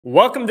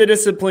Welcome to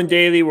Discipline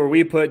Daily, where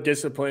we put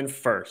discipline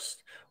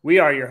first. We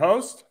are your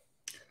host,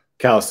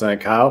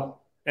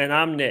 Kyle. and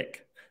I'm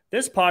Nick.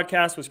 This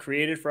podcast was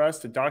created for us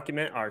to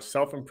document our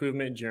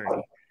self-improvement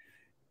journey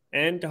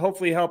and to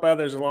hopefully help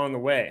others along the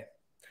way.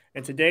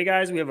 And today,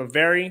 guys, we have a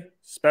very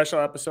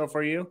special episode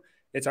for you.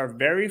 It's our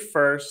very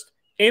first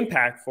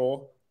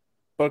impactful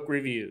book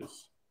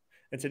reviews.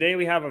 And today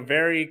we have a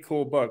very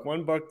cool book,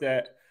 one book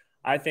that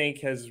I think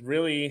has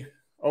really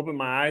opened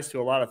my eyes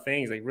to a lot of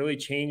things, like really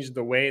changed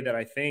the way that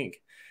I think.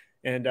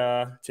 And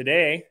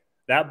today,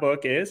 that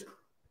book is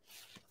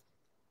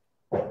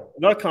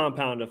The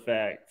Compound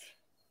Effect.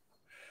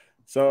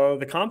 So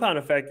the compound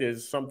effect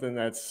is something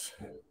that's,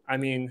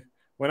 when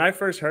I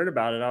first heard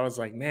about it, I was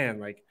like,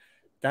 man, like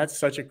that's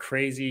such a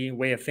crazy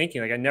way of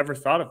thinking. Like I never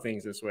thought of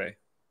things this way.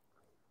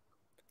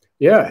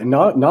 Yeah,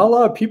 not a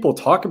lot of people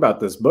talk about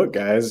this book,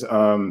 guys.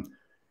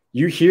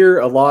 You hear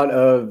a lot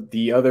of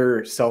the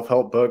other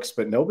self-help books,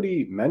 but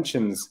nobody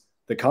mentions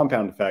the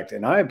compound effect.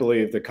 And I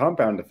believe the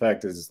compound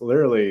effect is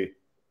literally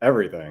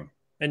everything.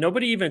 And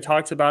nobody even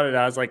talks about it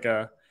as like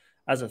a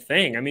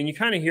thing. I mean, you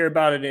kind of hear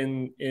about it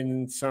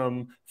in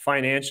some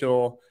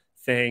financial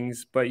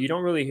things, but you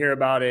don't really hear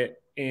about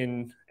it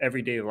in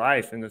everyday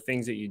life and the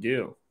things that you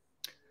do.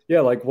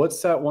 Yeah, like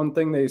what's that one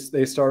thing they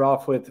start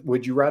off with?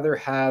 Would you rather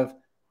have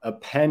a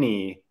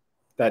penny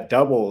that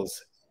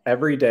doubles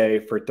every day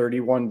for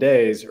 31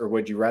 days, or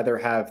would you rather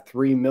have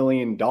 $3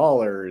 million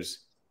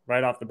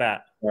right off the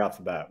bat? Right off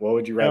the bat. What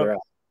would you rather have?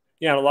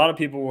 Yeah, and a lot of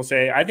people will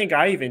say, I think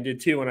I even did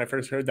too when I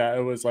first heard that.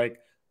 It was like,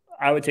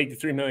 I would take the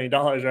 $3 million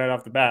right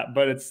off the bat.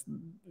 But it's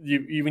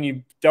when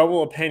you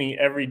double a penny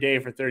every day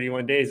for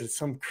 31 days, it's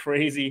some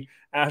crazy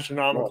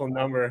astronomical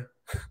number.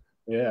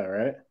 Yeah,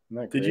 right.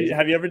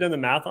 Have you ever done the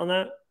math on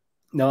that?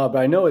 No, but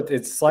I know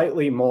it's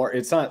slightly more.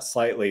 It's not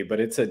slightly,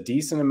 but it's a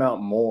decent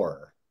amount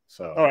more.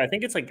 So I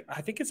think it's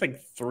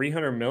like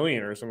 300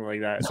 million or something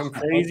like that. Some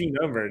crazy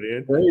number,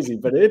 dude. Crazy,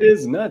 but it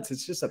is nuts.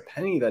 It's just a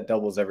penny that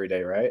doubles every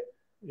day, right?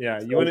 Yeah,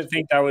 you wouldn't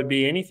think that would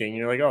be anything.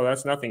 You're like, oh,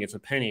 that's nothing. It's a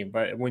penny.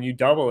 But when you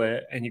double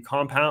it and you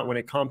compound, when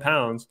it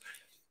compounds,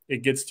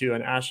 it gets to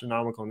an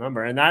astronomical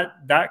number. And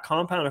that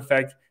compound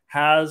effect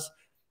has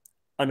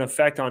an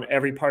effect on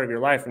every part of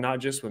your life, not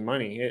just with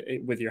money,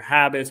 with your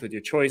habits, with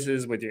your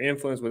choices, with your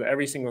influence, with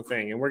every single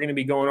thing. And we're going to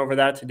be going over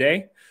that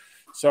today.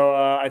 So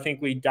I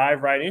think we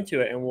dive right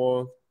into it and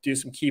we'll do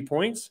some key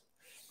points.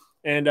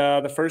 And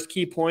the first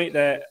key point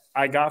that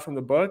I got from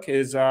the book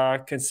is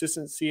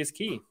consistency is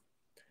key.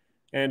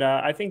 And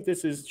I think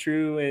this is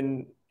true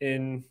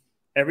in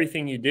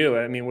everything you do.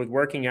 I mean, with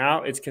working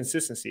out, it's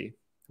consistency.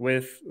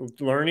 With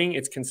learning,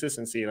 it's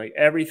consistency. Like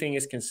everything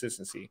is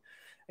consistency.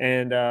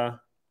 And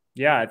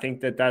yeah, I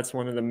think that's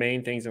one of the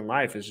main things in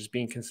life is just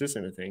being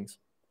consistent with things.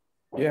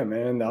 Yeah,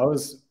 man. That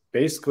was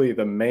basically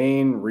the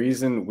main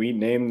reason we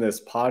named this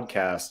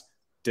podcast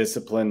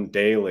Discipline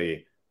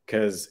Daily,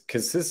 because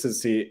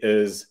consistency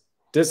is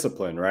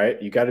discipline, right?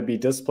 You got to be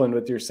disciplined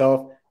with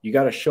yourself. You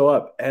got to show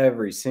up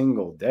every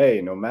single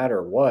day, no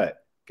matter what,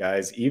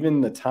 guys. Even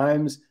the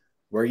times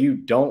where you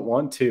don't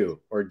want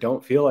to or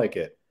don't feel like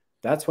it,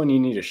 that's when you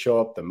need to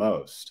show up the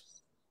most.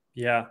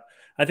 Yeah.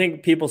 I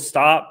think people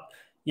stop,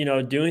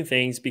 doing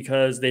things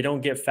because they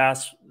don't get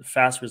fast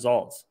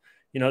results.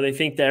 They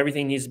think that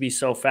everything needs to be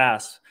so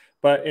fast.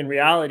 But in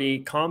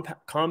reality,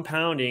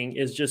 compounding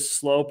is just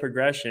slow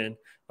progression,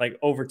 like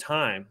over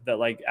time that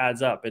like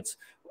adds up. It's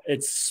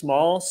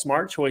small,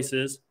 smart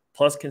choices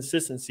plus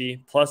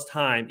consistency plus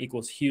time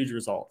equals huge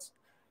results.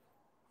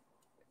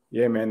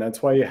 Yeah, man.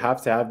 That's why you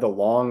have to have the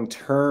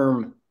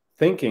long-term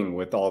thinking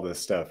with all this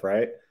stuff,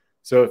 right?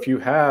 So if you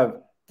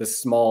have the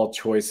small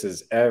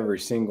choices every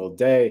single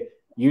day,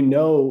 in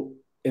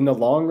the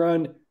long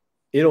run,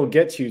 it'll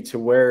get you to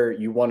where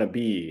you want to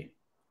be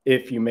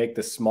if you make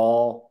the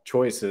small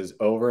choices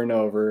over and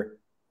over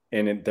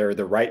and they're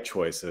the right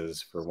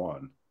choices for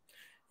one.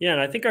 Yeah,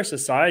 and I think our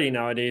society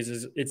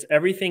nowadays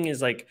everything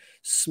is like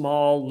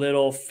small,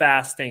 little,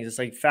 fast things. It's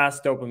like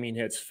fast dopamine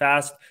hits,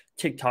 fast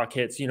TikTok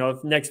hits,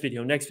 next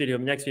video.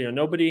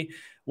 Nobody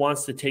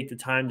wants to take the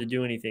time to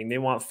do anything. They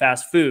want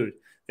fast food.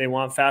 They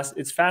want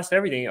it's fast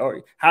everything,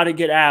 or how to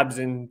get abs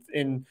in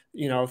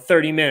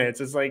 30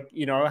 minutes. It's like,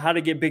 how to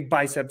get big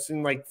biceps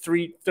in like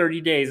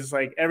 30 days. It's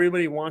like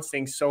everybody wants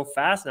things so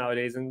fast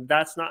nowadays, and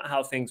that's not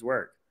how things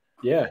work.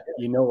 Yeah,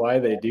 you know why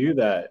they do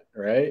that,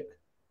 right?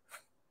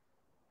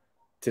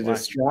 To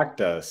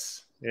distract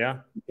us.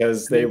 Yeah.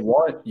 Because they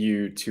want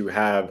you to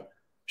have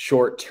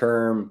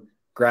short-term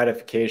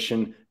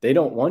gratification. They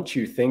don't want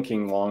you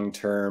thinking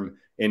long-term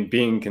and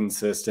being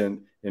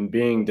consistent and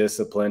being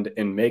disciplined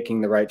and making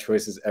the right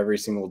choices every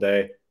single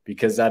day,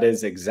 because that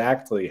is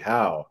exactly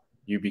how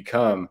you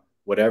become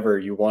whatever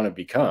you want to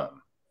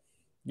become.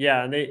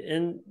 Yeah.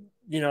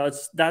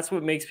 That's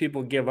what makes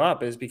people give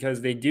up, is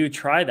because they do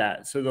try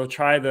that. So they'll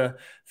try the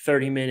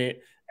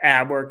 30-minute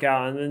ab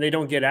workout and then they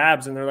don't get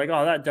abs and they're like,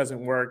 oh, that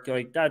doesn't work.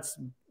 Like that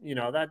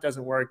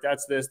doesn't work.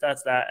 That's this,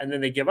 that's that. And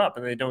then they give up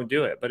and they don't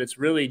do it. But it's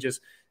really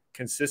just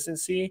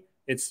consistency.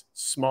 It's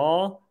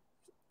small,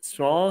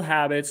 small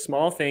habits,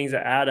 small things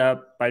that add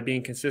up by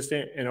being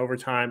consistent and over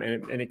time,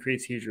 and it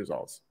creates huge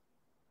results.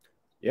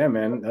 Yeah,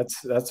 man.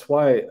 That's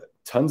why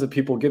tons of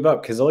people give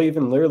up, because they'll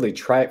even literally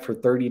try it for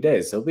 30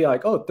 days. They'll be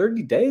like, oh,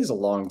 30 days is a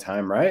long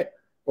time, right?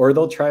 Or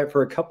they'll try it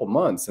for a couple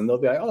months and they'll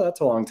be like, oh,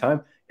 that's a long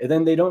time. And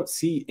then they don't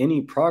see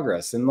any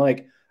progress. And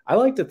like, I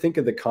like to think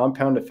of the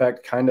compound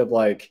effect kind of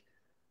like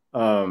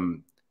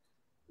um,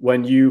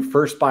 when you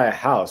first buy a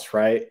house,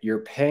 right? You're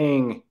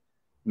paying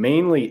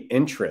mainly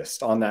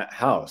interest on that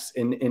house.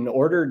 In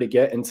order to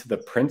get into the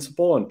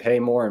principal and pay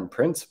more in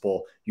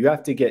principal, you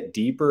have to get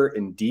deeper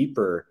and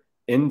deeper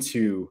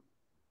into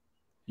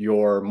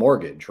your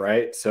mortgage,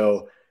 right?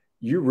 So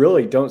you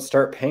really don't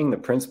start paying the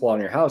principal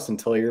on your house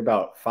until you're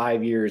about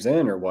 5 years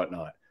in or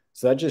whatnot.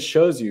 So that just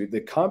shows you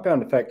the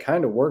compound effect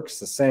kind of works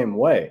the same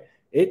way.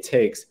 It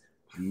takes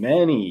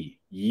many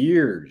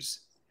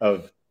years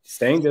of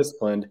staying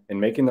disciplined and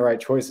making the right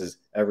choices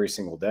every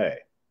single day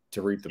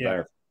to reap the Yeah.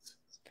 benefits.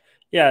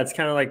 Yeah, it's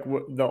kind of like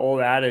the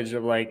old adage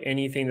of like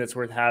anything that's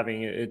worth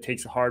having, it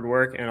takes hard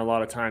work and a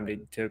lot of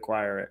time to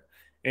acquire it.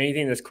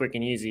 Anything that's quick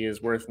and easy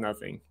is worth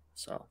nothing.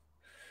 So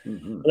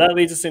that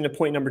leads us into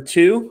point number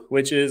 2,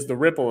 which is the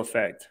ripple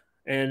effect.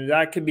 And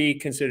that could be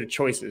considered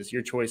choices,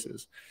 your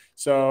choices.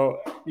 So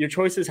your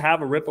choices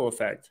have a ripple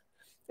effect.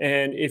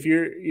 And if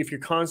you're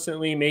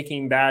constantly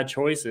making bad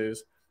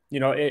choices,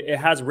 it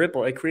has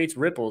ripple, it creates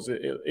ripples.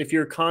 If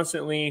you're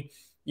constantly,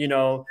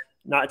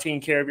 not taking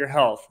care of your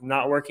health,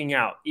 not working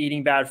out,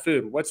 eating bad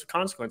food, what's the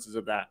consequences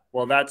of that?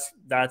 Well,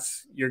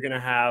 that's you're going to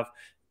have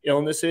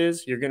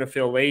illnesses, you're going to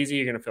feel lazy,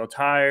 you're going to feel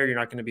tired, you're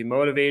not going to be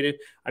motivated.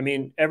 I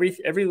mean,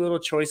 every little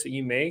choice that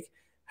you make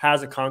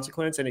has a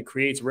consequence and it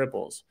creates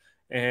ripples.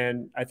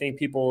 And I think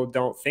people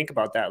don't think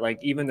about that. Like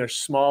even their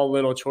small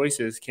little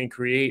choices can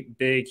create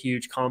big,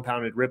 huge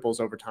compounded ripples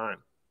over time.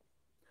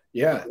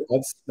 Yeah,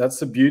 that's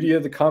the beauty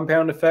of the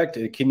compound effect.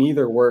 It can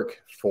either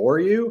work for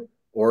you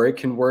or it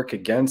can work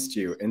against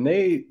you. And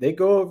they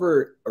go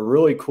over a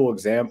really cool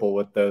example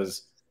with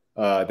those.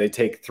 They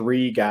take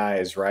 3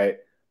 guys, right?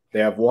 They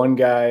have one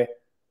guy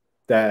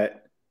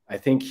that I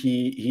think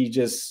he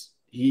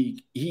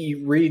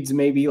reads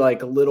maybe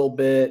like a little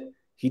bit.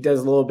 He does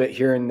a little bit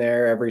here and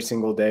there every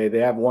single day. They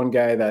have one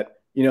guy that,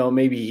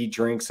 maybe he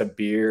drinks a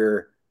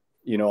beer,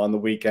 on the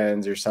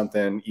weekends or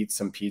something, eats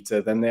some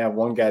pizza. Then they have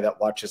one guy that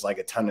watches like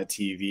a ton of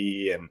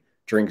TV and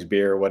drinks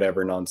beer or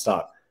whatever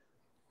nonstop.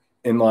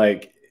 And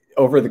like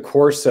over the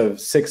course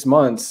of 6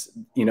 months,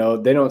 they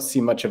don't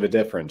see much of a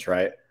difference,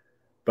 right?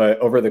 But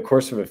over the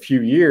course of a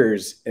few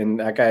years, and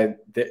that guy,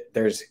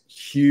 there's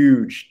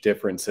huge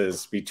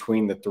differences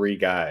between the 3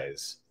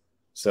 guys.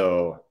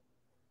 So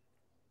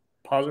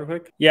pause real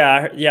quick.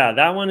 Yeah,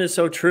 that one is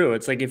so true.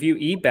 It's like if you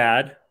eat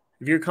bad,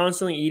 if you're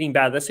constantly eating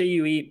bad, let's say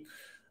you eat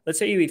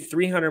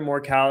 300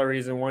 more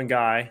calories than one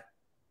guy,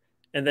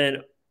 and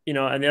then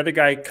and the other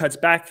guy cuts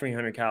back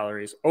 300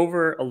 calories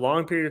over a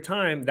long period of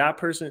time, the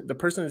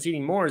person that's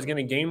eating more is going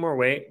to gain more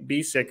weight,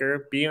 be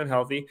sicker, be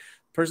unhealthy.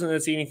 The person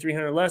that's eating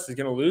 300 less is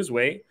going to lose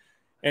weight,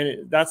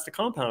 and that's the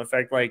compound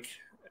effect, like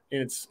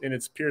in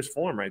its purest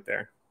form, right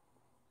there.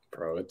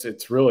 Bro,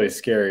 it's really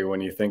scary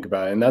when you think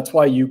about it, and that's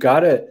why you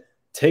gotta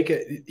take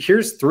it.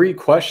 Here's 3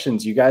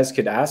 questions you guys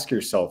could ask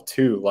yourself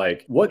too.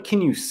 Like, what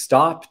can you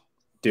stop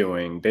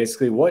doing?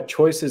 Basically, what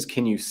choices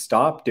can you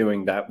stop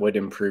doing that would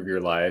improve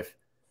your life?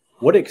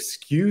 What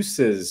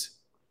excuses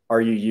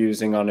are you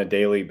using on a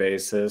daily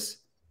basis?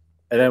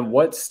 And then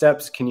what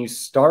steps can you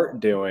start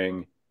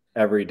doing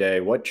every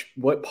day? What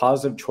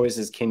positive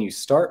choices can you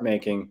start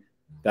making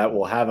that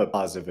will have a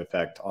positive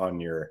effect on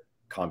your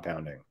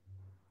compounding?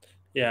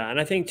 Yeah,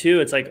 and I think too,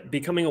 it's like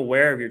becoming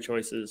aware of your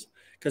choices,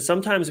 because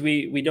sometimes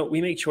we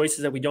make choices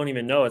that we don't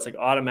even know. It's like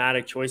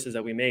automatic choices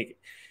that we make,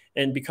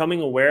 and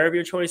becoming aware of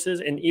your choices,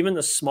 and even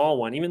the small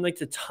one, even like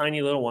the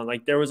tiny little one.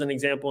 Like there was an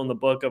example in the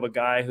book of a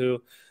guy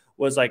who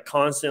was like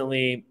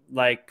constantly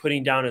like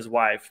putting down his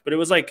wife, but it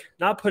was like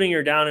not putting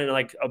her down in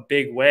like a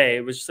big way.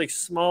 It was just like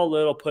small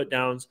little put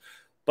downs,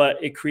 but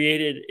it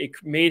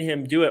made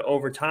him do it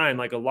over time,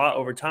 like a lot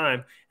over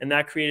time. And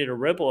that created a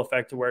ripple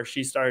effect to where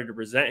she started to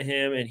resent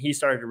him and he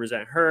started to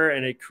resent her.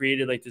 And it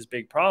created like this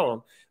big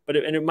problem. But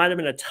it might've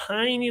been a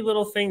tiny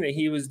little thing that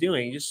he was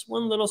doing, just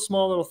one little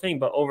small little thing.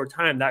 But over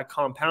time that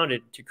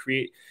compounded to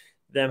create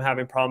them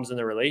having problems in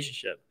their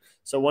relationship.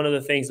 So one of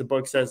the things the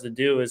book says to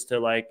do is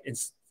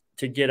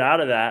to get out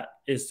of that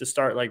is to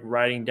start like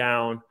writing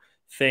down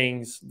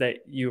things that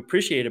you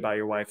appreciate about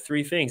your wife,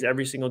 3 things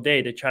every single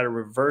day to try to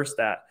reverse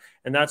that.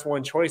 And that's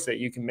one choice that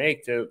you can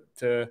make to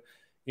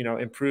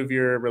improve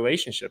your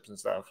relationships and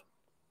stuff.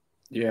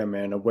 Yeah,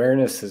 man,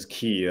 awareness is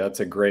key.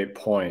 That's a great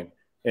point.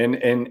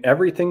 And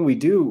everything we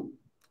do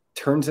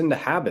turns into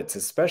habits,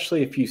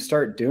 especially if you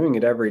start doing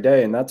it every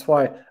day. And that's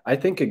why I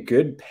think a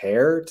good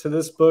pair to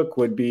this book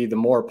would be the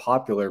more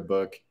popular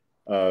book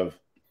of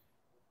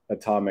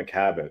Atomic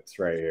Habits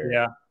right here.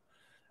 Yeah.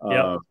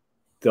 Yep.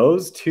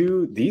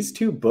 These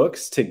 2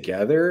 books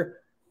together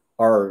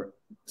are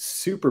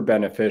super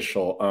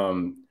beneficial.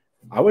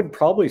 I would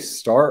probably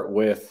start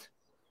with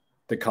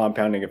the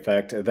compounding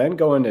effect and then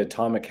go into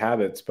Atomic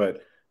Habits,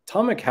 but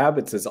Atomic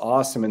Habits is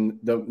awesome. And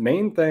the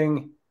main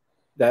thing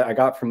that I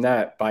got from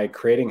that by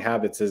creating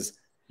habits is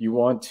you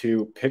want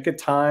to pick a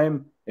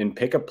time and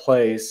pick a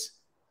place.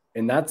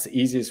 And that's the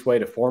easiest way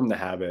to form the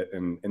habit.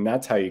 And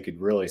that's how you could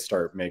really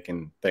start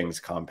making things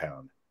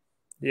compound.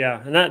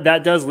 Yeah, and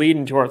that does lead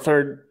into our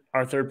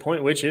third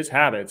point, which is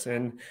habits.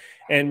 And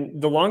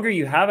the longer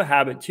you have a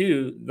habit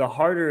too, the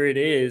harder it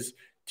is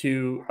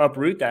to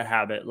uproot that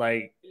habit.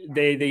 Like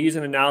they use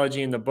an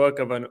analogy in the book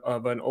of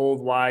an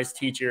old wise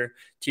teacher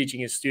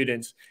teaching his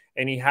students,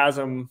 and he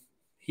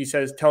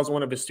tells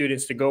one of his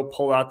students to go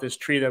pull out this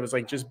tree that was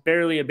like just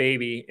barely a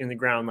baby in the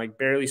ground, like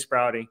barely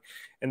sprouting,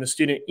 and the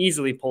student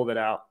easily pulled it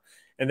out.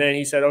 And then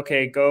he said,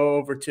 okay, go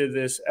over to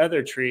this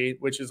other tree,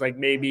 which is like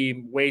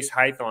maybe waist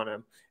height on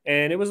him.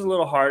 And it was a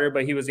little harder,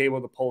 but he was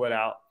able to pull it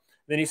out.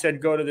 Then he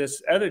said, go to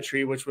this other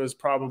tree, which was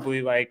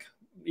probably like,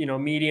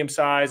 medium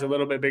size, a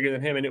little bit bigger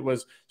than him. And it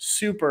was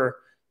super,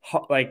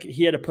 like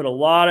he had to put a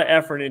lot of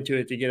effort into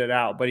it to get it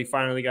out, but he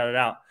finally got it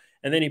out.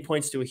 And then he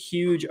points to a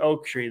huge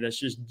oak tree that's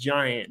just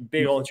giant,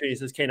 big old tree. He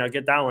says, okay, now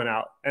get that one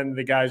out. And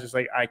the guy's just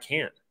like, I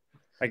can't.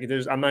 Like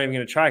I'm not even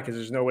going to try because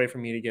there's no way for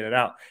me to get it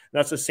out. And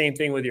that's the same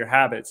thing with your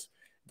habits.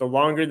 The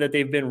longer that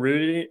they've been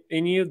rooted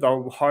in you,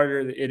 the harder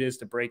it is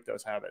to break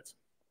those habits.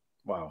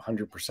 Wow,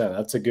 100%.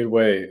 That's a good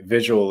way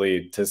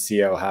visually to see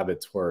how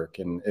habits work.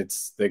 And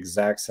it's the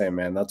exact same,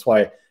 man. That's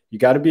why you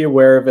got to be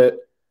aware of it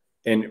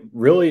and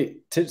really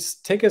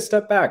just take a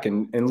step back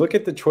and look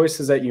at the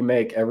choices that you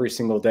make every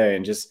single day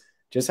and just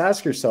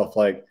ask yourself,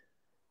 like,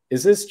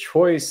 is this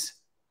choice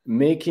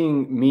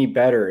making me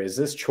better? Is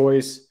this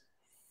choice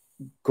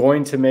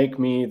going to make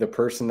me the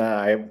person that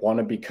I want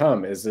to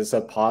become? Is this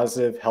a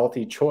positive,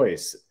 healthy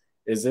choice?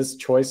 Is this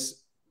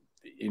choice,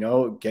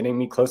 getting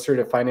me closer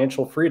to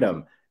financial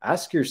freedom?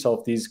 Ask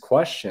yourself these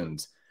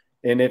questions.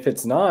 And if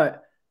it's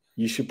not,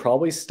 you should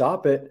probably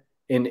stop it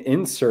and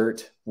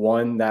insert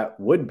one that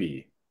would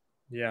be.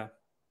 Yeah.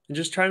 And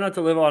just try not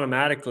to live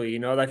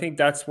automatically. I think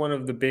that's one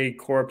of the big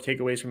core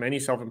takeaways from any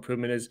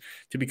self-improvement is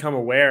to become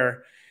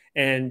aware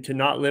and to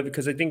not live,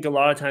 because I think a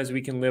lot of times we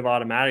can live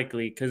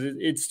automatically because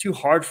it's too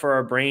hard for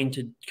our brain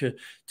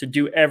to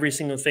do every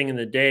single thing in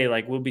the day.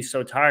 Like we'll be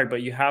so tired,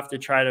 but you have to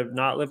try to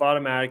not live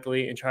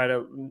automatically and try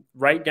to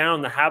write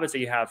down the habits that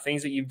you have,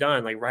 things that you've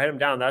done, like write them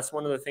down. That's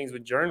one of the things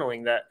with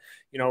journaling that,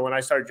 when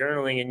I start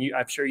journaling, and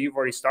I'm sure you've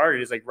already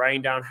started, is like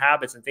writing down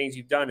habits and things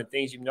you've done and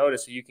things you've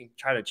noticed so you can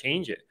try to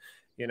change it,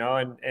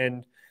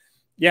 and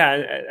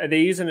yeah,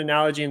 they use an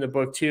analogy in the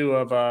book too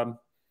of,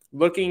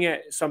 looking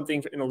at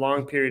something in a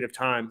long period of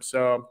time.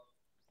 So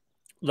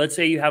let's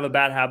say you have a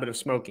bad habit of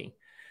smoking.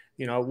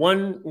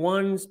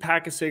 One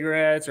pack of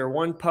cigarettes or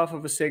one puff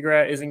of a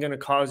cigarette isn't going to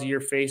cause your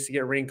face to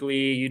get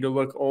wrinkly, you to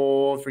look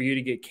old, for you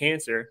to get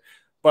cancer.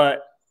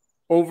 But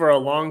over a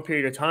long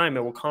period of time,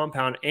 it will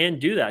compound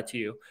and do that to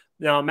you.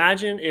 Now,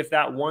 imagine if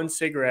that one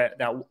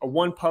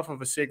puff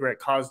of a cigarette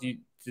caused you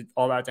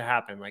all that to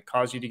happen, like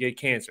caused you to get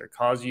cancer,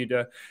 caused you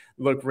to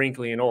look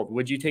wrinkly and old.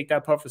 Would you take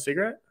that puff of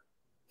cigarette?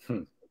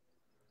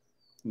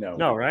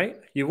 No,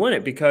 right? You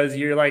wouldn't, because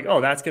you're like,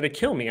 oh, that's going to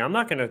kill me. I'm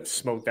not going to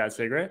smoke that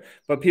cigarette.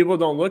 But people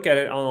don't look at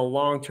it on a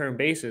long-term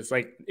basis.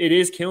 Like it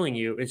is killing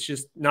you. It's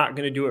just not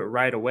going to do it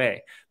right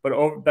away.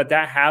 But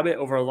that habit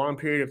over a long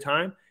period of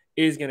time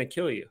is going to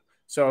kill you.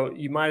 So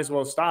you might as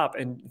well stop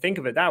and think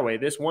of it that way.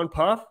 This one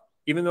puff,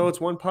 even though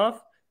it's one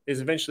puff, is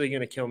eventually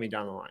going to kill me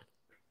down the line.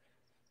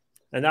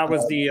 And that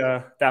was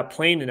that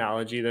plane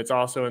analogy that's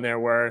also in there,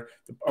 where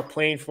a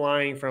plane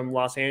flying from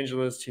Los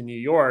Angeles to New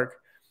York,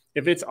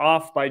 if it's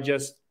off by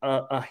just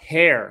a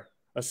hair,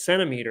 a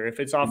centimeter, if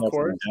it's off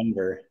course,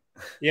 Denver.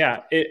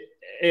 Yeah,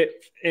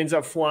 it ends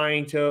up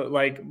flying to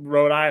like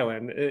Rhode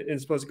Island.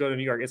 It's supposed to go to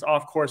New York. It's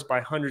off course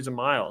by hundreds of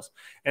miles,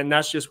 and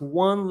that's just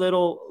one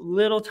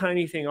little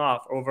tiny thing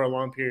off over a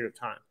long period of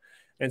time.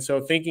 And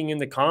so, thinking in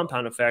the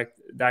compound effect,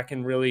 that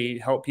can really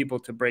help people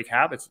to break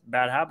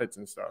bad habits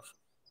and stuff.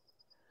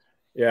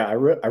 Yeah, I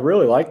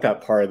really like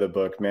that part of the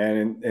book,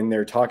 man. And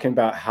they're talking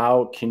about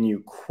how can you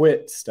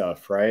quit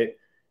stuff, right?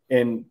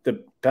 And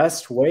the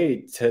best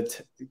way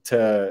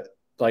to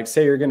like,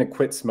 say you're going to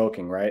quit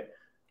smoking, right?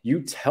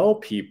 You tell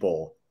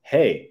people,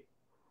 hey,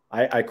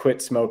 I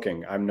quit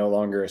smoking. I'm no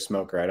longer a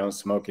smoker. I don't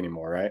smoke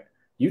anymore, right?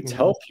 You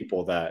tell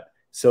people that.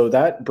 So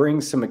that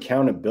brings some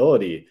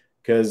accountability,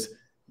 because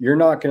you're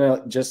not going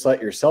to just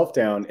let yourself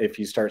down if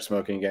you start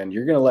smoking again.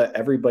 You're going to let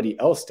everybody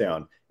else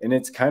down. And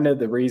it's kind of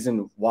the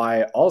reason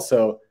why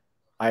also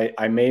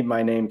I made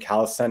my name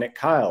Calisthenic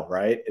Kyle,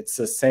 right? It's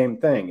the same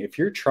thing. If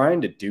you're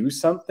trying to do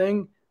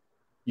something,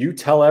 you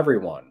tell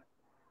everyone,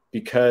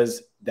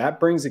 because that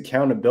brings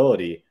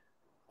accountability.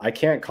 I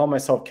can't call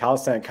myself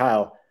Calisthenic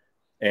Kyle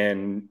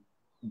and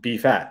be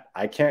fat.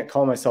 I can't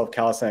call myself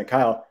Calisthenic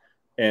Kyle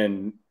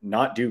and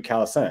not do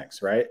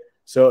calisthenics, right?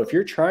 So if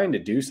you're trying to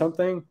do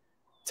something,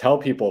 tell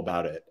people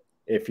about it.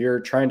 If you're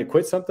trying to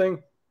quit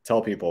something,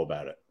 tell people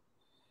about it.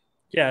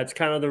 Yeah, it's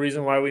kind of the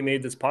reason why we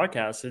made this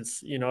podcast. It's,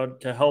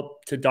 to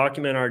help to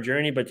document our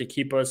journey, but to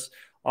keep us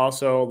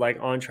also like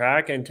on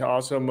track and to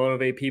also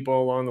motivate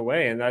people along the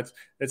way. And that's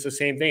the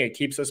same thing. It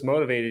keeps us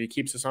motivated. It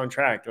keeps us on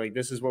track. Like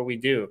this is what we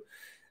do.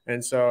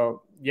 And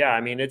so, yeah,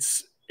 I mean,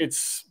 it's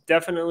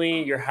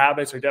definitely, your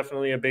habits are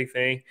definitely a big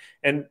thing.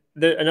 And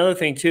another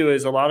thing too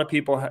is a lot of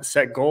people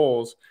set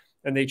goals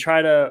and they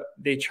try to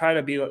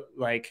be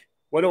like,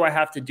 what do I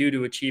have to do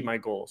to achieve my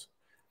goals?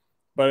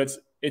 But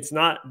it's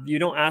not, you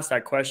don't ask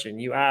that question.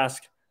 You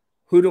ask,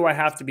 who do I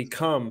have to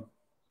become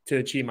to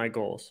achieve my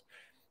goals?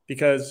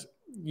 Because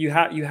you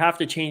have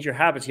to change your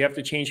habits. You have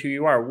to change who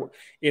you are.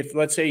 If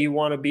let's say you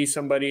want to be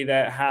somebody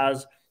that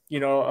has,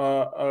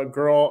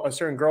 a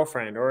certain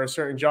girlfriend or a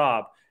certain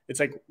job, it's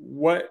like,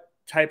 what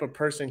type of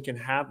person can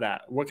have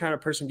that? What kind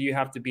of person do you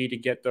have to be to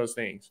get those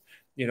things?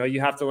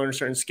 You have to learn a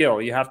certain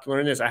skill. You have to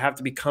learn this. I have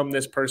to become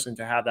this person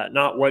to have that.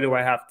 Not what do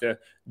I have to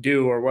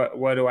do, or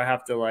what do I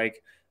have to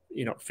like,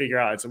 figure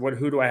out. It's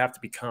who do I have to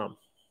become?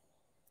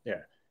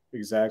 Yeah,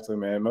 exactly,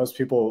 man. Most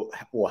people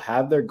will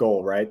have their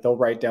goal, right? They'll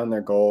write down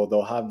their goal,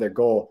 they'll have their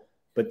goal,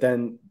 but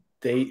then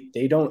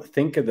they don't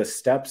think of the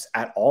steps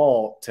at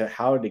all to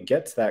how to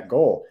get to that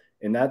goal.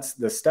 And that's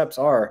the steps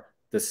are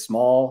the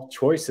small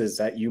choices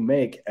that you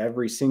make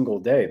every single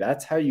day.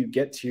 That's how you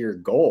get to your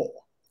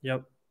goal.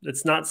 Yep.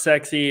 It's not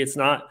sexy. It's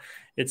not,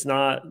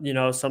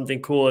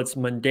 something cool. It's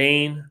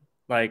mundane,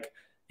 like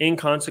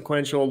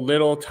inconsequential,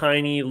 little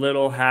tiny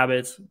little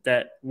habits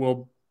that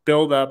will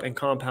build up and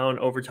compound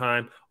over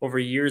time, over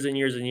years and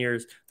years and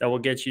years, that will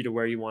get you to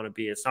where you want to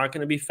be. It's not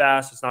going to be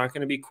fast. It's not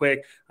going to be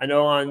quick. I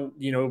know on,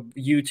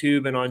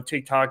 YouTube and on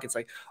TikTok, it's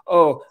like,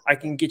 oh, I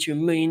can get you $1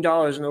 million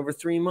in over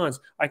 3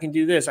 months. I can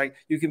do this.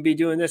 You can be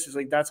doing this. It's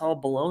like, that's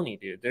all baloney,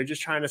 dude. They're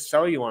just trying to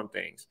sell you on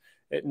things.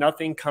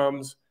 Nothing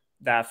comes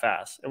that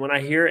fast. And when I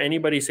hear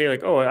anybody say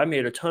like, oh, I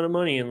made a ton of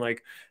money in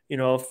like,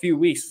 a few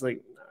weeks, it's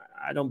like,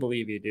 I don't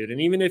believe you, dude. And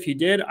even if you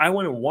did, I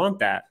wouldn't want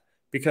that,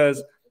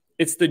 because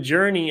it's the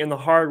journey and the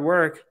hard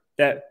work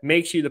that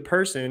makes you the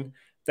person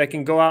that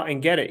can go out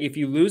and get it. If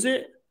you lose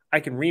it, I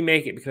can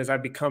remake it because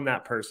I've become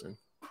that person.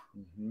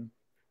 Mm-hmm.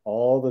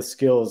 All the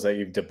skills that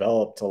you've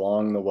developed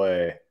along the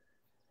way.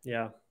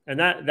 Yeah.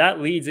 And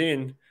that leads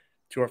in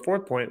to our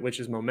fourth point, which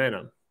is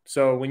momentum.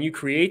 So when you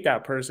create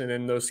that person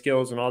and those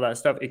skills and all that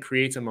stuff, it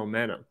creates a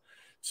momentum.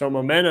 So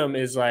momentum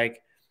is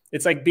like,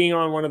 it's like being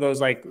on one of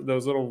those, like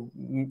those little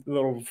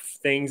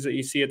things that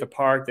you see at the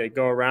park that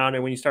go around.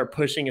 And when you start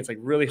pushing, it's like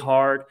really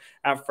hard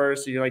at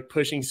first. So you're like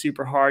pushing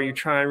super hard. You're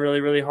trying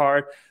really, really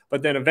hard.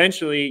 But then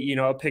eventually,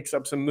 it picks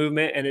up some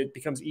movement and it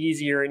becomes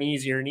easier and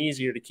easier and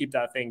easier to keep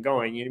that thing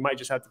going. You might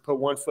just have to put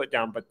one foot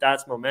down, but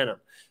that's momentum.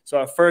 So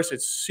at first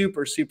it's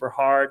super, super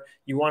hard.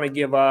 You want to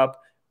give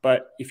up.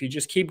 But if you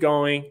just keep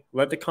going,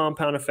 let the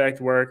compound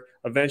effect work,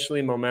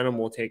 eventually momentum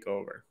will take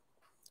over.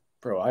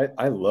 Bro,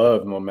 I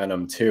love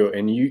momentum too.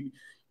 And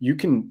you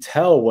can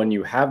tell when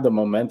you have the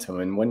momentum.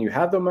 And when you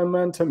have the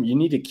momentum, you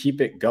need to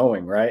keep it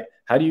going, right?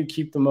 How do you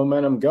keep the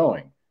momentum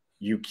going?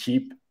 You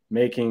keep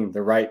making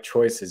the right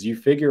choices. You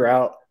figure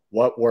out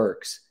what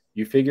works.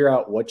 You figure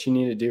out what you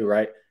need to do,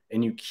 right?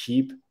 And you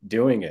keep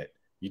doing it.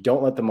 You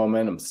don't let the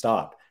momentum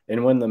stop.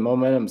 And when the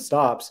momentum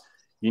stops,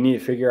 you need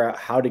to figure out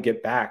how to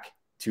get back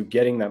to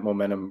getting that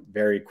momentum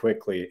very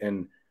quickly.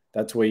 And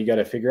that's what you got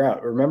to figure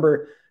out.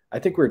 Remember, I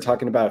think we were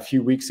talking about a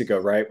few weeks ago,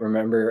 right?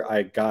 Remember,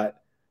 I got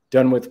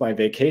done with my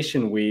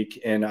vacation week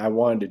and I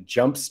wanted to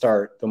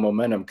jumpstart the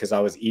momentum because I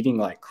was eating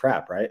like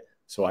crap, right?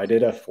 So I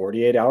did a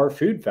 48-hour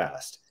food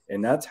fast.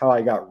 And that's how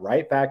I got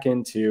right back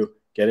into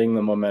getting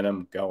the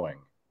momentum going.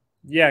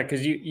 Yeah,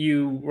 because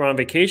you were on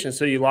vacation,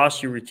 so you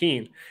lost your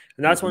routine.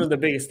 And that's one of the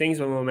biggest things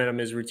with momentum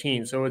is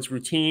routine. So it's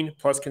routine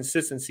plus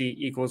consistency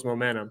equals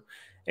momentum.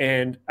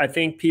 And I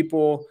think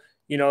people,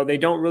 they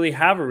don't really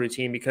have a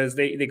routine because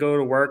they go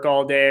to work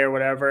all day or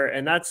whatever.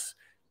 And that's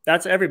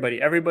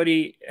everybody.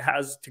 Everybody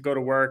has to go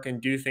to work and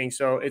do things.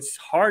 So it's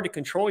hard to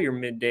control your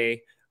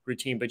midday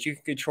routine, but you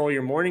can control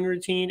your morning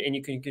routine and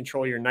you can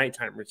control your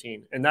nighttime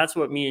routine. And that's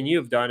what me and you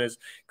have done, is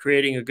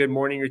creating a good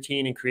morning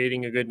routine and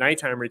creating a good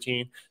nighttime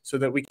routine so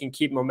that we can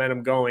keep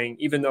momentum going,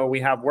 even though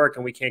we have work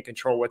and we can't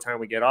control what time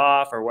we get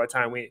off or what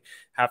time we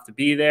have to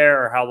be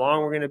there or how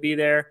long we're going to be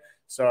there.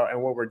 So,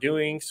 and what we're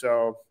doing.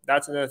 So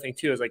that's another thing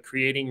too, is like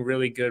creating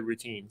really good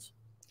routines.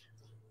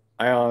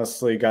 I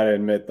honestly got to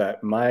admit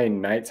that my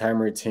nighttime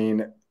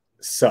routine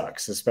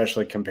sucks,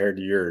 especially compared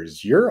to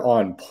yours. You're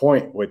on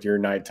point with your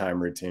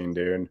nighttime routine,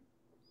 dude. And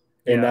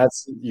Yeah.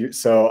 that's you.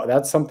 So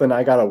that's something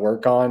I got to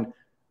work on.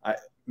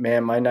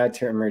 Man, my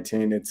nighttime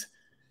routine, it's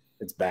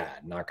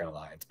bad. Not gonna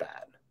lie, it's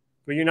bad.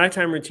 But your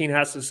nighttime routine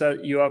has to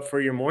set you up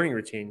for your morning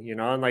routine,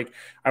 and like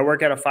I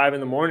work at 5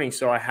 a.m,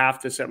 so I have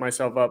to set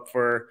myself up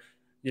for,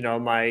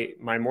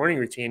 my morning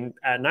routine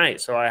at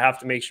night. So I have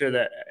to make sure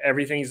that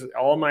everything's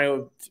all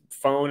my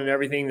phone and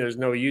everything. There's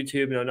no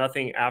YouTube, no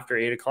nothing after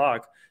 8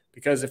 o'clock.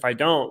 Because if I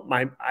don't,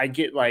 I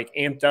get like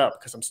amped up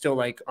because I'm still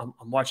like I'm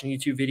watching a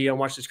YouTube video, I'm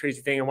watching this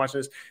crazy thing, I'm watching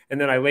this,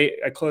 and then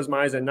I close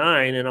my eyes at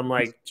 9 and I'm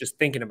like just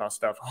thinking about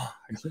stuff. Oh,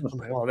 I'm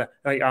like, oh, that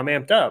like I'm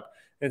amped up.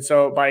 And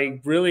so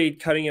by really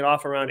cutting it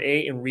off around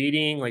 8 and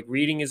reading, like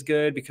reading is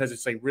good because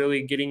it's like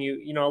really getting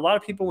you, a lot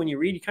of people when you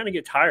read, you kind of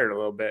get tired a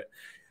little bit.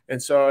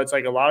 And so it's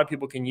like a lot of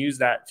people can use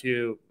that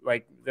to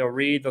like they'll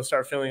read, they'll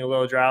start feeling a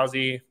little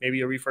drowsy. Maybe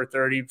you'll read for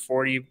 30,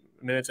 40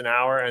 minutes, an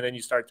hour, and then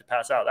you start to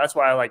pass out. That's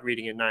why I like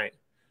reading at night.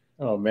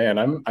 Oh man,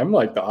 I'm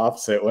like the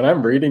opposite. When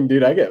I'm reading,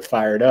 dude, I get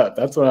fired up.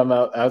 That's when I'm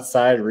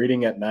outside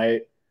reading at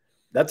night.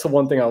 That's the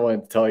one thing I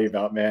wanted to tell you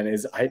about, man,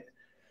 is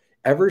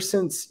ever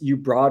since you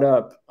brought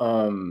up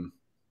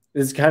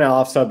this is kind of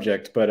off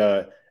subject,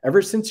 but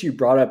ever since you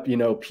brought up,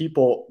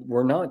 people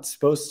were not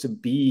supposed to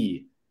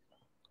be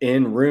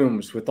in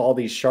rooms with all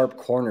these sharp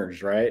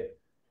corners, right?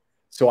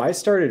 So I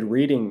started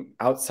reading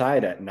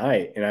outside at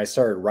night and I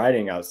started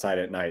writing outside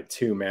at night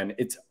too, man.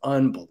 It's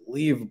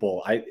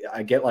unbelievable.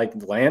 I get like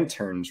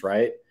lanterns,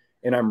 right?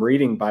 And I'm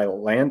reading by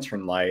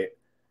lantern light.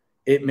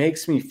 It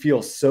makes me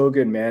feel so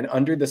good, man.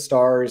 Under the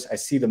stars, I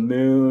see the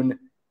moon.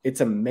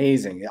 It's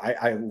amazing.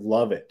 I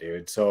love it,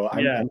 dude. So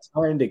Yeah. I'm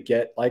trying to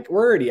get like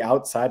we're already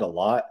outside a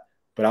lot,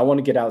 but I want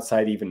to get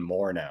outside even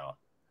more now.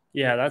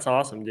 Yeah, that's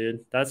awesome,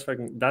 dude. That's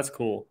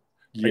cool.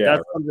 Like Yeah.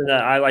 that's something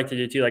that I like to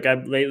do too. Like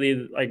I've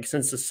lately, like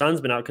since the sun's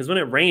been out, because when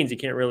it rains, you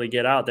can't really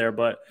get out there.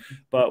 But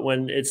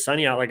when it's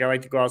sunny out, like I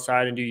like to go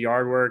outside and do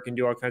yard work and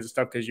do all kinds of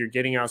stuff because you're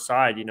getting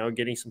outside,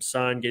 getting some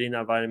sun, getting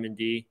that vitamin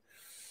D.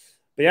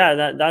 But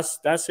yeah,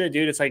 that's it,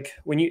 dude. It's like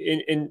when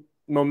you in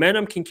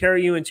momentum can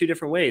carry you in two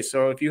different ways.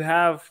 So if you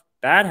have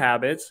bad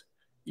habits,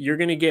 you're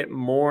going to get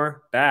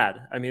more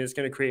bad. I mean, it's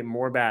going to create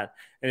more bad.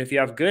 And if you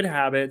have good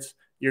habits,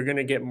 you're going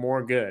to get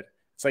more good.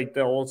 It's like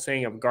the old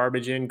saying of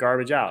garbage in,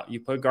 garbage out. You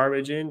put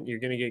garbage in, you're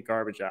going to get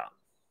garbage out.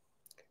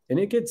 And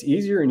it gets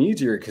easier and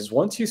easier because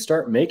once you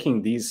start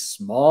making these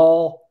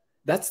small,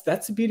 that's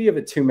the beauty of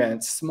it too, man.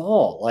 It's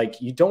small.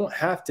 Like you don't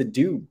have to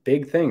do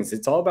big things.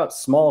 It's all about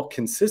small,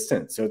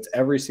 consistent. So it's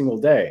every single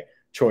day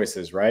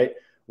choices, right?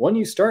 When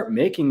you start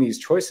making these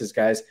choices,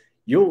 guys,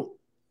 you'll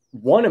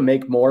want to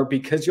make more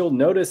because you'll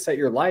notice that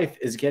your life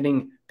is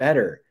getting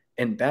better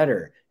and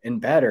better and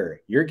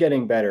better. You're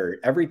getting better.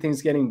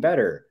 Everything's getting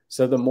better.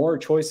 So the more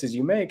choices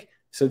you make,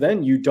 so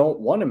then you don't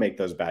want to make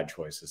those bad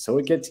choices. So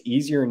it gets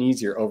easier and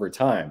easier over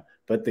time.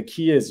 But the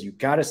key is you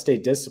got to stay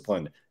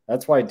disciplined.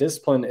 That's why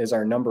discipline is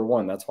our number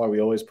one. That's why we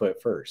always put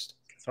it first.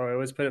 So I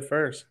always put it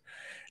first.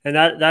 And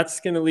that's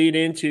going to lead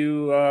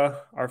into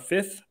our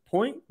fifth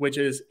point, which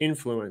is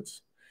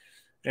influence.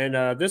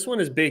 And this one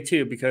is big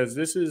too, because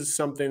this is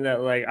something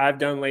that like I've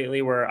done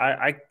lately where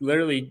I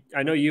literally,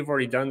 I know you've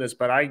already done this,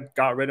 but I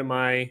got rid of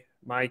my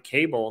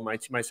cable,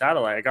 my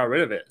satellite. I got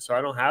rid of it. So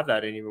I don't have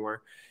that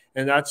anymore.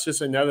 And that's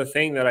just another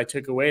thing that I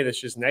took away that's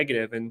just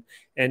negative. And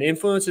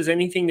influence is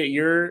anything that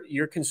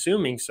you're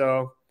consuming.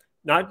 So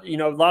not,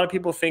 a lot of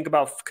people think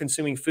about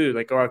consuming food,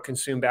 like, oh, I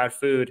consume bad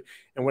food.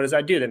 And what does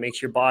that do? That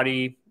makes your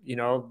body,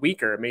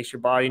 weaker. It makes your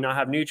body not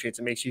have nutrients.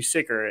 It makes you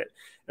sicker.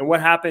 And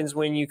what happens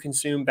when you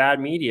consume bad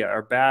media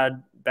or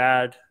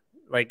bad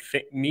like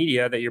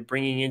media that you're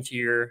bringing into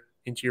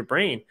your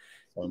brain?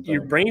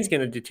 Your brain's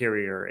going to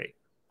deteriorate.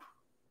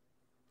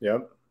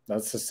 Yep,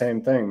 that's the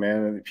same thing,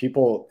 man.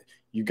 People,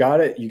 you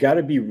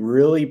gotta be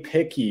really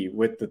picky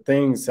with the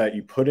things that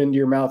you put into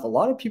your mouth. A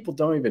lot of people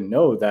don't even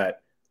know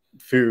that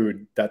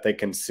food that they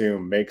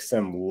consume makes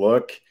them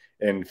look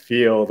and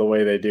feel the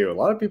way they do. A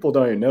lot of people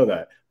don't even know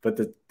that. But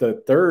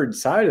the third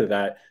side of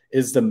that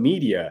is the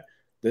media,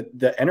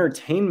 the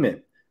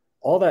entertainment,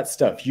 all that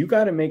stuff. You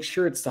got to make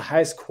sure it's the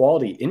highest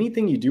quality.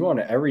 Anything you do on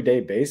an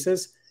everyday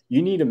basis,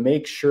 you need to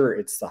make sure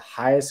it's the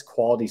highest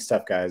quality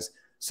stuff, guys.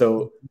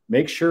 So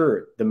make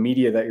sure the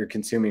media that you're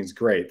consuming is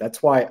great.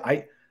 That's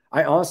why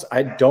I honestly,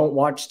 I don't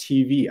watch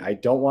TV. I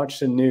don't watch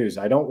the news.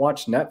 I don't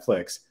watch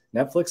Netflix.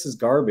 Netflix is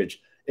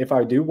garbage. If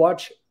I do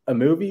watch a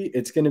movie,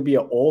 it's going to be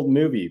an old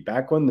movie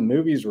back when the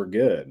movies were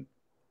good.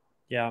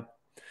 Yeah.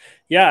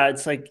 Yeah.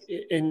 It's like,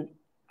 and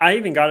I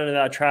even got into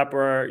that trap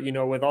where,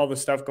 with all the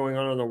stuff going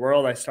on in the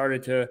world, I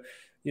started to,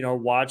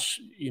 watch,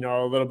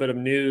 a little bit of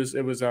news.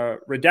 It was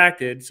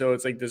redacted. So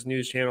it's like this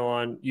news channel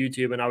on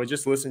YouTube and I would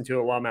just listen to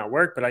it while I'm at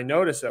work. But I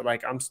noticed that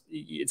like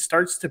it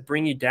starts to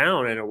bring you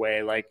down in a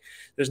way. Like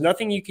there's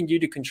nothing you can do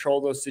to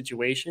control those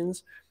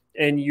situations.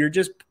 And you're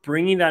just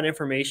bringing that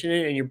information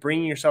in and you're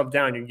bringing yourself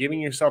down. You're giving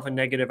yourself a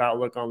negative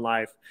outlook on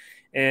life.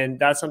 And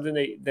that's something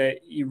that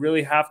you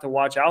really have to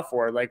watch out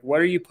for. Like,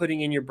 what are you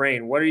putting in your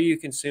brain? What are you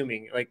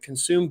consuming? Like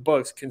consume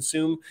books,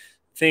 consume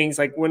things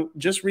like when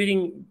just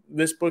reading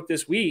this book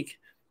this week,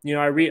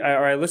 I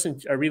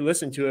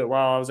re-listened to it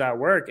while I was at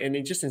work and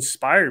it just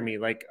inspired me.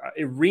 Like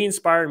it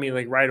re-inspired me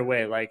like right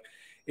away. Like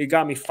it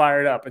got me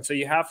fired up. And so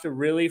you have to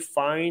really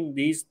find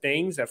these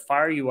things that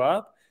fire you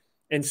up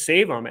and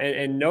save them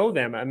and know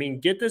them. I mean,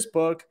 get this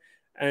book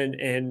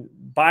and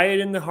buy it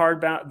in the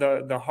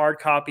hard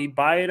copy,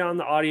 buy it on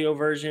the audio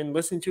version,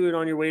 listen to it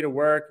on your way to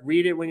work,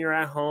 read it when you're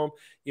at home,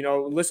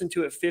 listen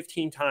to it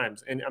 15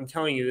 times. And I'm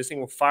telling you, this thing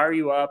will fire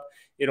you up.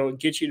 It'll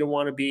get you to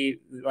want to be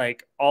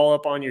like all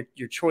up on your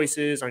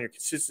choices, on your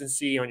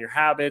consistency, on your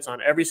habits,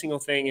 on every single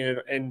thing.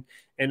 And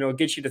it'll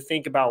get you to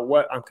think about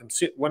what I'm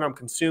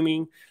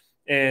consuming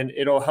and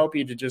it'll help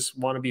you to just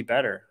want to be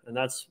better. And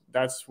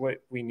that's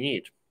what we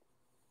need.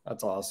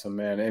 That's awesome,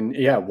 man. And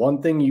yeah,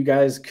 one thing you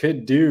guys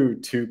could do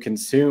to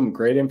consume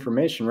great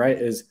information, right,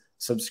 is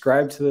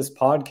subscribe to this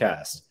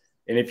podcast.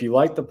 And if you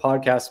like the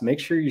podcast,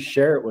 make sure you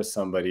share it with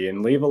somebody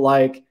and leave a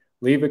like,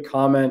 leave a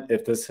comment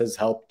if this has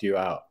helped you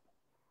out.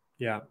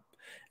 Yeah.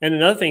 And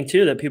another thing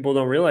too that people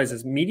don't realize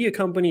is media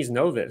companies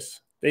know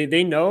this.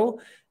 They know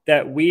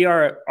that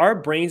our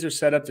brains are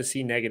set up to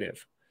see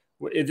negative.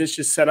 It's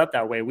just set up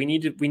that way. We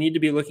need to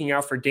be looking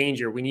out for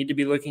danger. We need to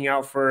be looking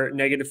out for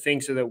negative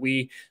things so that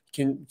we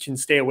can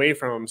stay away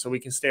from them, so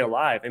we can stay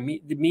alive. And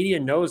the media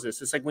knows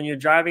this. It's like when you're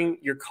driving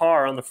your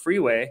car on the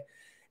freeway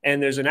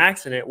and there's an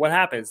accident, what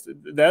happens?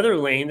 The other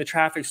lane, the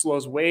traffic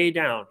slows way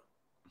down.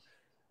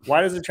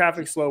 Why does the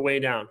traffic slow way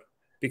down?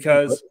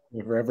 Because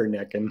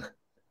rubbernecking.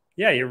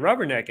 Yeah, you're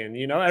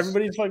rubbernecking.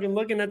 Everybody's fucking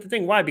looking at the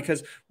thing. Why?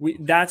 Because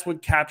that's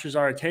what captures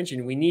our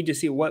attention. We need to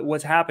see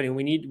what's happening.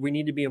 We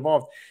need to be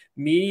involved.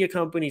 Media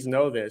companies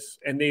know this,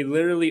 and they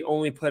literally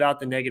only put out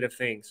the negative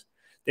things.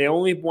 They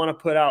only want to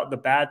put out the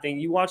bad thing.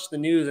 You watch the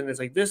news, and it's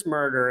like this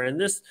murder and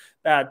this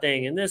bad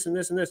thing and this and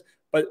this and this.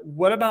 But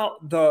what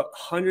about the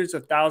hundreds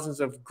of thousands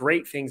of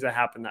great things that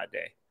happened that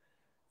day?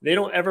 They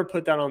don't ever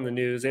put that on the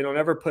news. They don't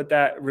ever put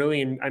that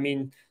really in. I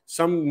mean,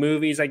 some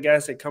movies, I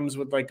guess it comes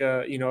with like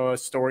a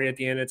story at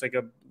the end. It's like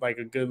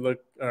a good look,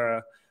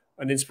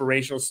 an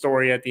inspirational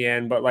story at the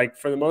end. But like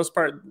for the most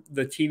part,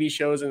 the TV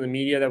shows and the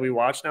media that we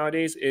watch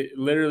nowadays, it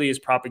literally is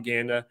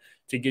propaganda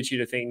to get you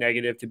to think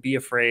negative, to be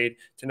afraid,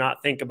 to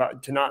not think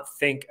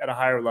at a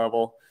higher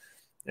level.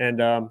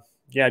 And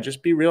just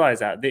realize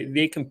that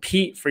they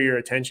compete for your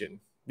attention.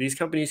 These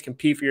companies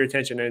compete for your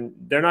attention, and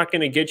they're not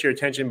going to get your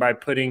attention by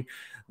putting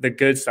the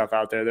good stuff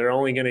out there. They're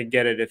only going to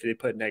get it if they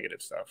put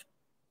negative stuff.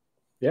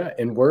 Yeah,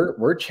 and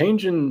we're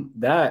changing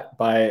that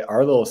by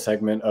our little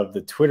segment of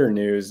the Twitter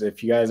news.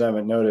 If you guys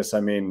haven't noticed, I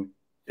mean,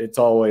 it's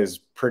always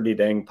pretty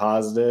dang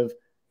positive.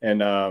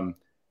 And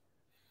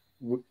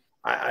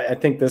I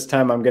think this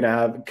time I'm going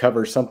to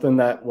cover something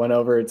that went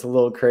over. It's a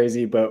little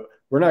crazy, but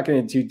we're not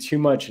going to do too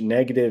much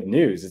negative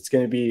news. It's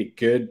going to be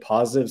good,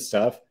 positive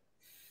stuff,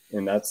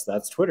 and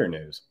that's Twitter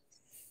news.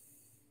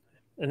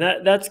 And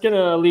that's going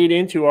to lead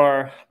into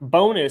our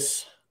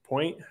bonus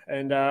point.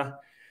 And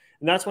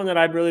that's one that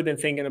I've really been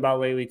thinking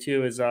about lately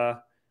too, is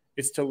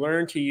to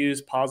learn to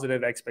use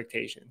positive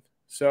expectation.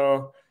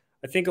 So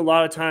I think a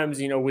lot of times,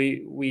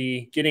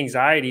 we get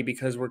anxiety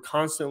because we're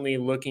constantly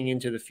looking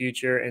into the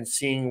future and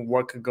seeing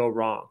what could go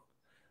wrong.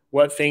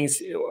 What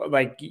things,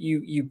 like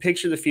you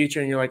picture the future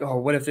and you're like, oh,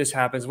 what if this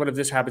happens? What if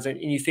this happens? And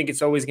you think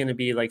it's always going to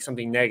be like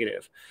something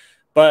negative,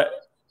 but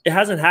it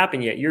hasn't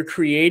happened yet. You're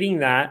creating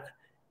that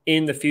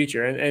in the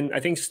future. And I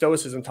think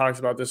Stoicism talks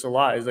about this a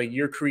lot, is like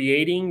you're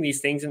creating these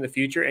things in the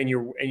future and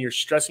you're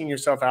stressing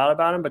yourself out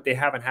about them, but they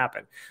haven't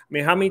happened. I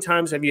mean, how many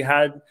times have you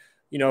had,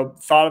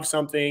 thought of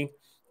something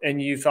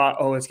and you thought,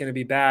 oh, it's going to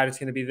be bad, it's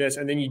going to be this,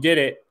 and then you did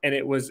it and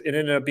it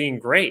ended up being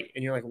great.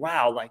 And you're like,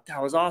 wow, like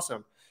that was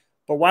awesome.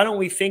 But why don't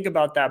we think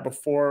about that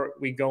before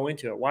we go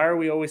into it? Why are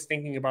we always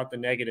thinking about the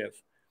negative?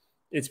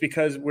 It's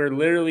because we're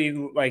literally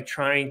like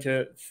trying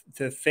to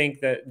think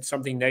that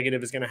something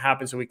negative is going to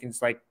happen so we can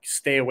like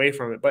stay away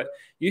from it. But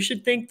you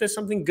should think that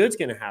something good's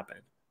going to happen.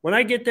 When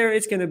I get there,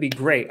 it's going to be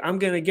great. I'm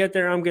going to get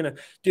there. I'm going to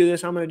do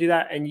this. I'm going to do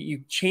that. And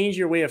you change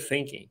your way of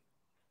thinking.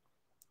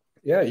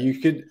 Yeah, you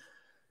could.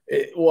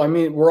 Well, I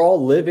mean, we're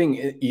all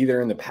living either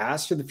in the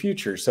past or the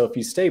future. So if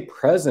you stay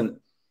present,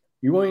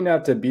 you won't even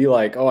have to be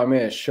like, oh, I'm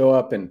going to show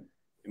up and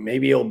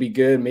maybe it'll be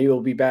good, maybe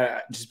it'll be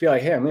bad. Just be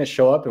like, hey, I'm going to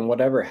show up and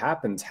whatever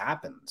happens,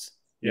 happens.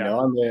 Yeah.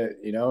 I'm going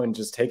to, and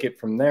just take it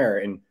from there.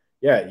 And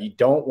yeah, you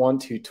don't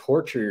want to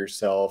torture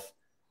yourself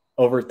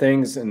over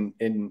things. And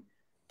the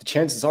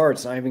chances are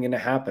it's not even going to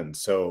happen.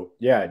 So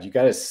yeah, you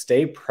got to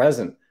stay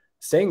present.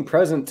 Staying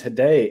present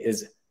today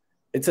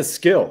it's a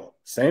skill.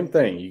 Same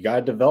thing. You got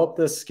to develop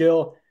this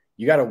skill.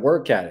 You got to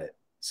work at it.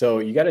 So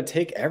you got to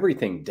take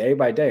everything day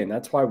by day. And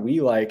that's why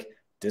we like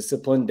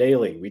Discipline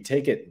Daily. We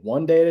take it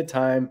one day at a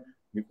time.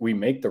 We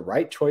make the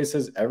right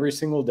choices every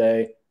single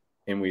day,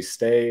 and we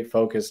stay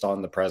focused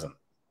on the present.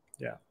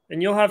 Yeah.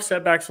 And you'll have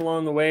setbacks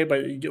along the way,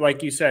 but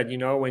like you said,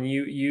 when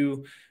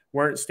you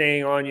weren't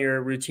staying on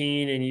your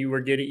routine and you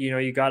were getting,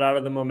 you got out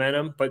of the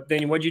momentum, but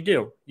then what'd you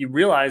do? You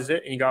realized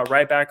it and you got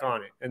right back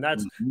on it. And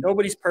that's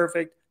nobody's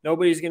perfect.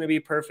 Nobody's going to be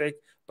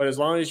perfect. But as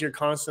long as you're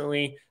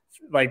constantly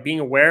like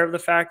being aware of the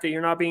fact that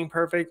you're not being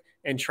perfect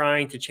and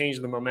trying to change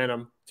the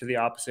momentum to the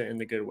opposite in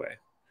the good way.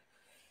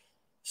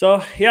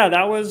 So yeah,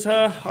 that was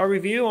our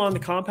review on the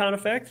compound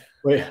effect.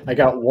 Wait, I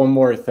got one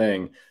more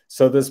thing.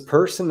 So this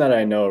person that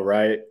I know,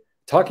 right,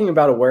 talking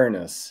about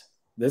awareness,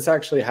 this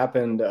actually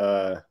happened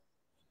a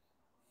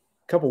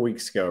couple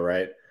weeks ago,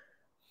 right?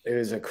 It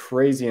was a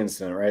crazy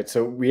incident, right?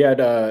 So we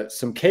had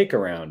some cake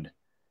around,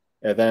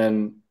 and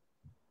then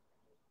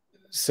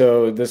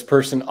so this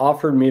person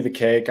offered me the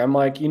cake. I'm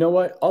like, you know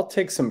what? I'll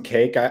take some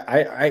cake.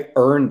 I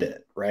earned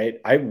it, right?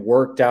 I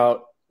worked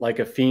out like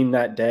a fiend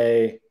that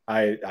day.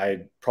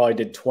 I probably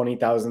did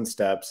 20,000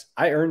 steps.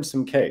 I earned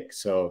some cake,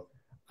 so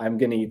I'm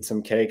going to eat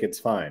some cake. It's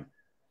fine.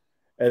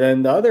 And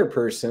then the other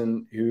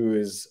person who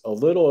is a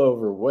little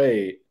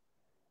overweight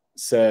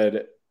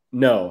said,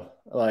 no,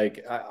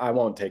 like I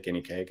won't take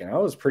any cake. And I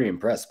was pretty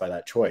impressed by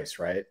that choice,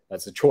 right?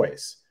 That's a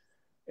choice.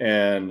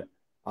 And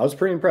I was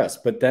pretty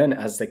impressed. But then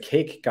as the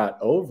cake got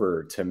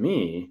over to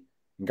me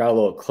and got a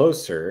little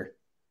closer,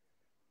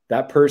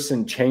 that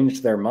person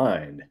changed their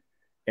mind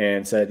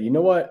and said, you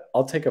know what?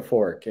 I'll take a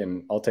fork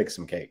and I'll take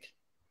some cake.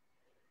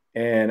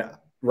 And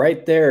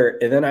right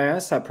there, and then I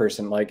asked that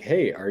person, like,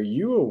 hey, are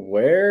you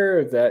aware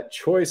of that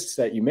choice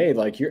that you made?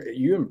 Like,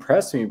 you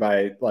impressed me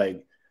by,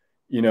 like,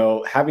 you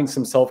know, having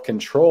some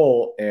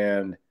self-control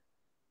and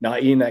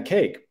not eating that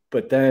cake.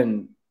 But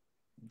then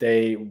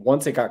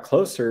once it got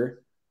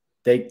closer,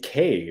 they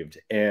caved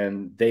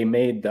and they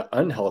made the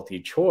unhealthy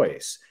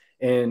choice.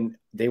 And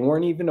they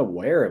weren't even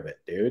aware of it,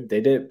 dude.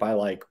 They did it by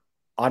like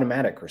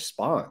automatic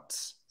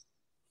response.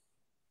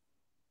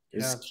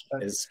 Yeah,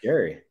 It's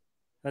scary.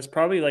 that's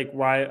probably like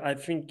why I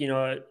think, you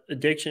know,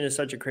 addiction is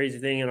such a crazy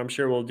thing, and I'm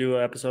sure we'll do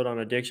an episode on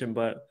addiction,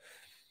 but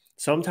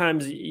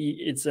sometimes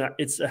it's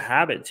a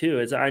habit too.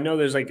 It's, I know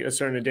there's like a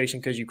certain addiction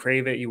because you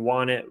crave it, you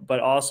want it, but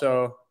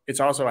also it's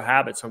also a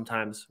habit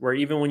sometimes where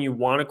even when you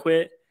want to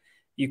quit,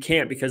 you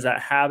can't because that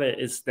habit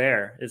is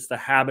there. It's the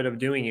habit of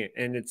doing it,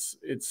 and it's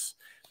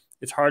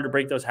hard to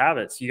break those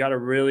habits. You got to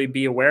really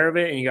be aware of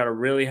it, and you got to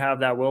really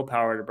have that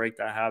willpower to break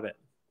that habit.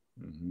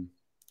 Mm-hmm.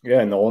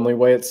 Yeah, and the only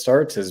way it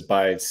starts is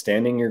by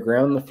standing your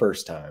ground the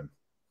first time.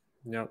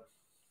 Yep.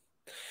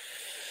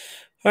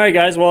 All right,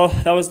 guys. Well,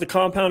 that was The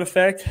Compound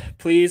Effect.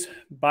 Please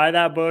buy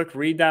that book,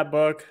 read that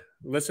book,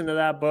 listen to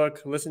that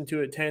book, listen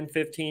to it 10,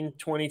 15,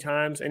 20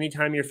 times.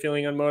 Anytime you're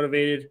feeling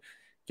unmotivated,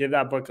 give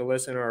that book a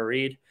listen or a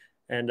read,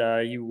 and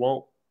you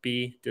won't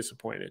be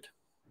disappointed.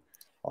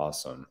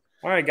 Awesome.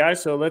 All right,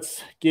 guys. So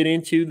let's get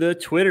into the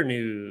Twitter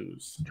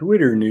news.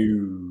 Twitter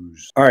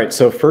news. All right.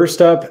 So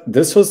first up,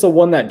 this was the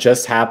one that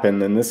just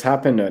happened, and this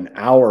happened an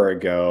hour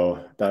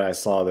ago that I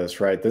saw this,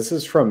 right? This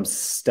is from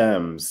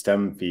STEM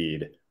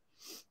feed.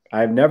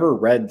 I've never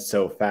read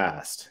so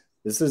fast.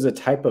 This is a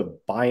type of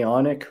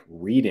bionic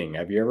reading.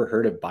 Have you ever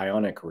heard of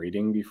bionic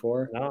reading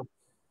before? No.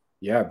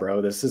 Yeah,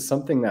 bro. This is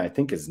something that I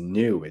think is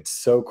new. It's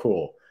so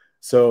cool.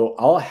 So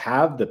I'll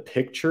have the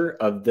picture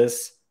of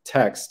this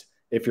text.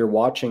 If you're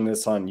watching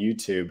this on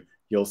YouTube,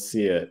 you'll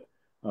see it.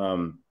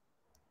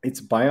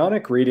 It's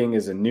bionic reading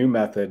is a new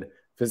method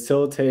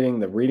facilitating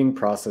the reading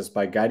process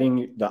by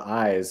guiding the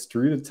eyes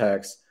through the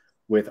text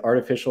with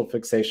artificial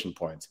fixation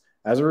points.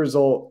 As a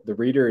result, the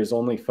reader is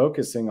only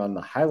focusing on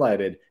the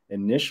highlighted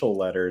initial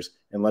letters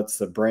and lets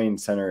the brain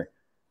center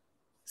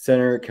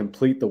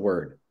complete the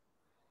word.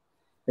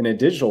 In a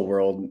digital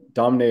world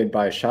dominated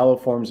by shallow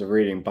forms of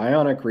reading,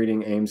 bionic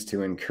reading aims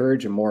to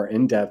encourage a more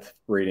in-depth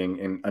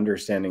reading and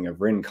understanding of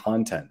written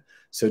content.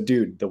 So,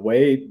 dude, the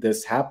way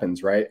this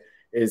happens, right,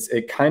 is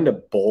it kind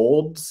of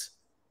bolds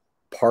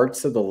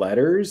parts of the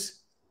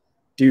letters,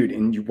 dude.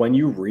 And when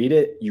you read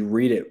it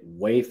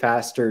way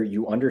faster.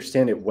 You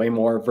understand it way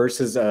more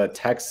versus a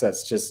text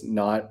that's just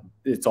not,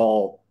 it's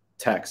all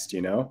text,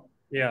 you know?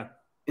 Yeah.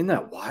 Isn't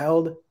that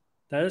wild?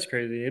 That is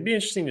crazy. It'd be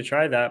interesting to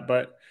try that,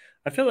 but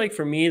I feel like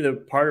for me, the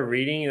part of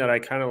reading that I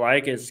kind of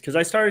like is because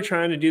I started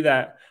trying to do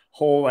that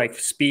whole like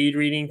speed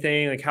reading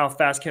thing, like how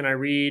fast can I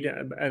read?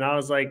 And I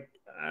was like,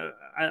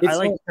 I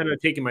like kind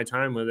of taking my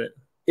time with it.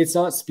 It's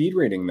not speed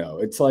reading though.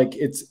 It's like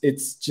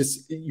it's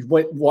just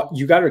what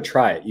you got to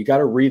try it. You got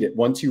to read it.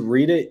 Once you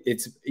read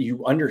it,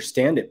 you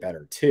understand it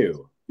better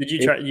too. Did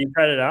you try? You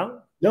tried it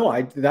out?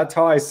 No, that's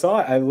how I saw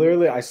it.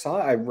 I saw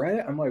it. I read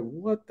it. I'm like,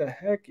 what the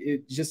heck?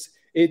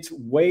 It's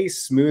way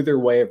smoother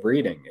way of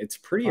reading. It's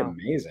pretty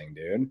amazing,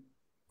 dude.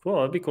 Cool.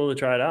 It'd be cool to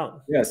try it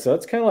out. Yeah, so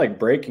that's kind of like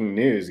breaking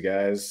news,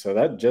 guys. So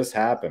that just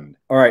happened.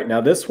 All right,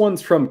 now this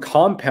one's from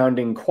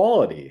Compounding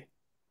Quality.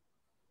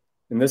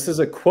 And this is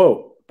a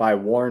quote by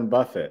Warren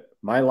Buffett.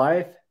 My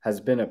life has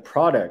been a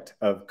product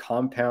of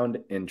compound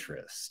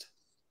interest.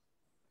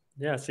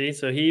 Yeah, see,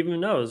 so he even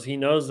knows. He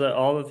knows that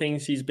all the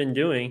things he's been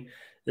doing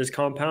is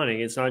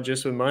compounding. It's not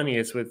just with money,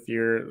 it's with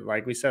your,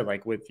 like we said,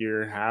 like with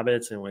your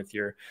habits and with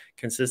your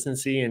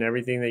consistency and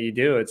everything that you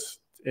do.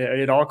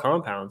 It all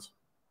compounds.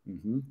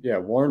 Mm-hmm. Yeah,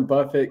 Warren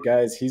Buffett,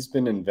 guys, he's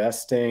been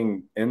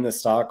investing in the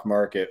stock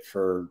market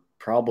for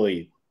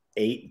probably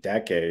 8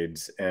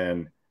 decades.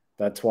 And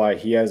that's why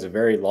he has a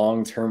very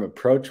long-term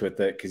approach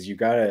with it, because you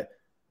gotta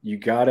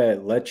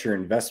let your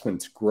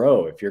investments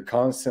grow. If you're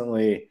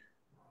constantly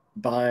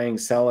buying,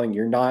 selling,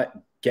 you're not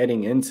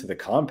getting into the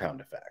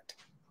compound effect.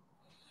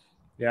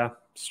 Yeah,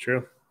 it's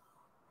true.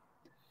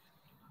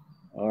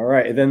 All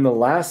right. And then the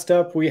last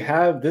up we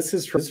have, this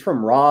is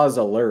from Roz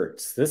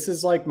Alerts. This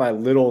is like my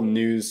little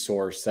news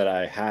source that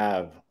I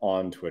have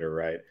on Twitter,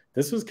 right?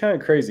 This was kind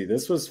of crazy.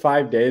 This was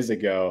 5 days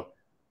ago.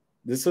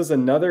 This was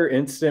another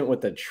incident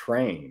with a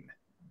train.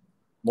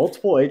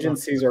 Multiple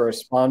agencies are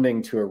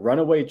responding to a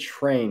runaway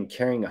train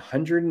carrying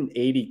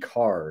 180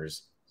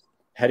 cars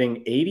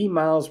heading 80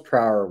 miles per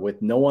hour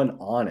with no one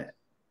on it.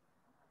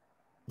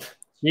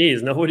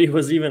 Jeez, nobody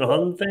was even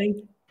on the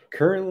thing?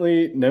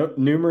 Currently,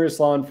 numerous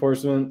law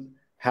enforcement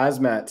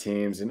hazmat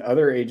teams, and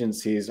other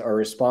agencies are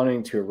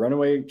responding to a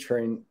runaway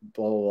train,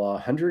 blah, blah, blah,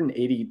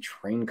 180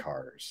 train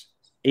cars,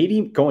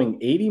 80 going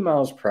 80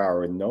 miles per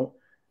hour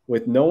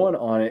with no one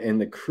on it,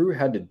 and the crew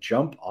had to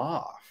jump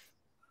off.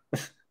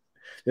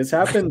 This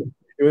happened.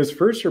 It was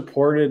first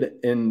reported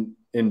in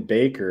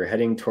Baker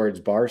heading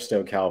towards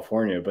Barstow,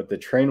 California, but the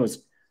train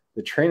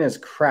has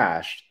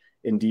crashed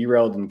and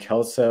derailed in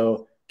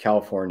Kelso,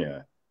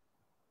 California.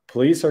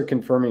 Police are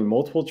confirming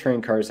multiple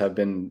train cars have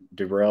been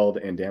derailed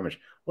and damaged.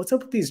 What's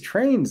up with these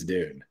trains,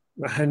 dude?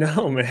 I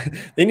know, man.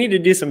 They need to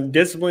do some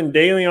discipline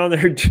daily on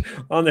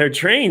their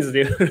trains,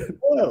 dude.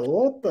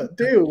 What the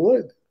dude?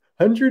 What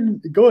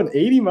 100 going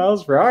 80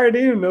 miles per hour? I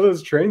didn't even know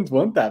those trains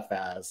went that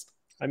fast.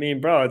 I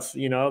mean, bro, it's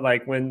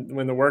like when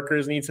the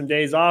workers need some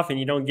days off and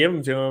you don't give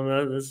them to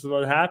them. This is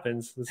what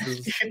happens. This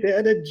is They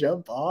had to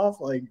jump off,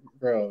 like,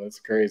 bro,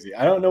 that's crazy.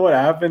 I don't know what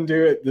happened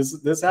to it.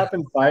 This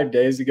happened 5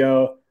 days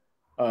ago.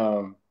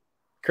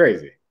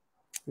 Crazy.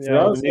 So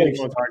yeah, the news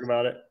won't talk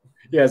about it.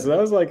 Yeah, so that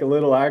was like a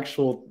little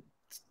actual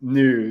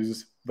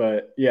news,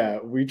 but yeah,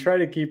 we try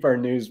to keep our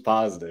news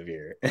positive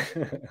here.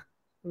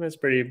 That's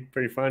pretty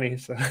funny.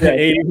 So yeah,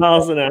 80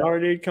 miles an hour,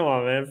 dude. Come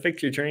on, man.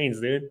 Fix your trains,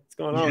 dude. What's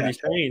going on with these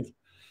trains?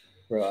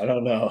 Bro, I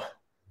don't know.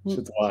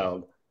 Shit's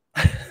wild.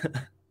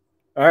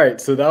 All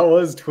right, so that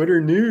was Twitter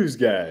news,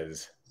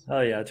 guys.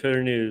 Oh yeah,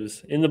 Twitter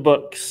news in the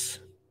books.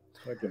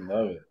 Fucking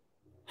love it.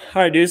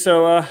 All right, dude.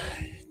 So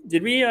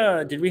did we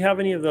have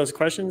any of those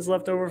questions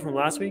left over from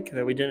last week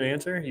that we didn't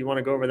answer? You want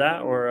to go over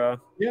that, or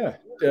yeah,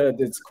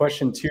 it's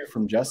question 2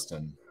 from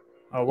Justin.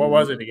 What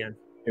was it again?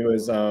 It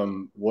was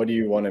what do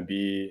you want to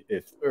be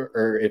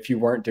if you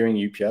weren't doing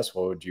UPS,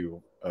 what would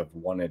you have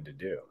wanted to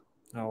do?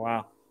 Oh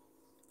wow.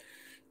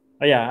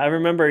 Oh yeah, I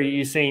remember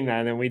you saying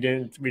that, and we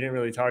didn't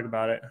really talk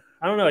about it.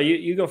 I don't know.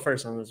 You go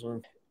first on this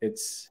one.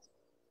 It's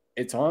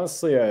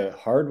honestly a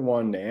hard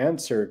one to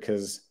answer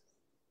because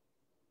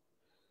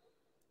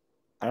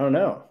I don't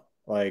know.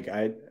 Like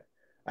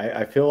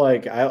I feel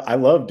like I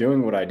love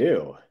doing what I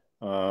do.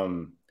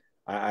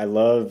 I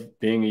love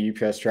being a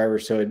UPS driver,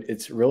 so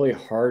it's really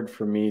hard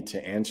for me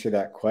to answer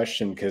that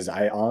question because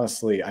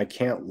I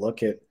can't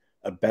look at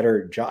a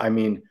better job. I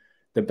mean,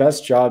 the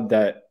best job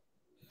that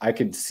I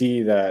could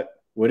see that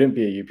wouldn't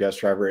be a UPS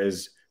driver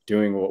is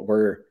doing what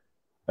we're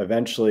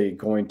eventually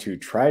going to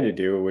try to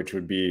do, which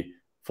would be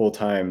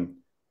full-time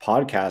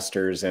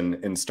podcasters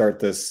and start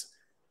this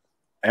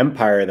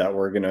empire that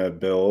we're going to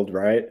build,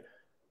 right?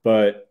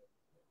 But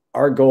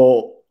our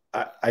goal,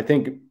 I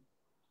think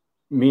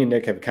me and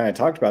Nick have kind of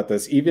talked about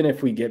this, even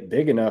if we get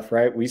big enough,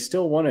 right? We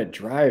still want to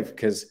drive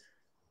because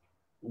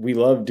we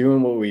love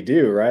doing what we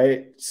do,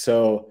 right?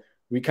 So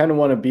we kind of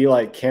want to be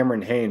like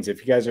Cameron Haynes.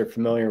 If you guys are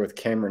familiar with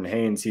Cameron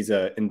Haynes, he's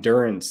an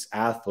endurance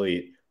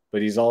athlete,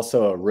 but he's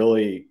also a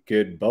really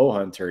good bow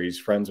hunter. He's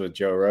friends with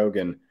Joe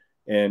Rogan.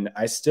 And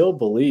I still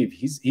believe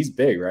he's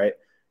big, right?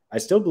 I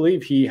still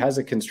believe he has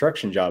a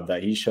construction job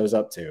that he shows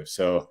up to.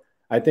 So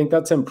I think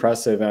that's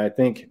impressive. And I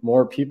think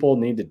more people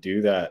need to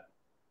do that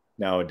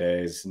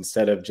nowadays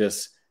instead of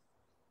just,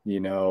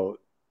 leaving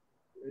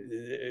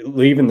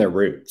their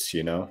roots,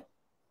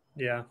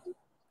 Yeah.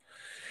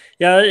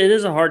 Yeah, it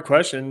is a hard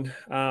question.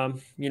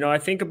 I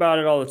think about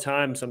it all the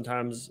time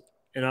sometimes,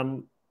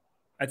 and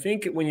I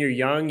think when you're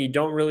young, you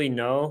don't really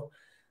know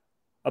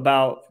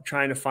about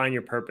trying to find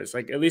your purpose.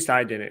 Like, at least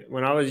I didn't.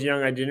 When I was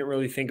young, I didn't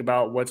really think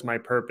about what's my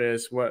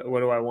purpose, what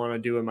do I want to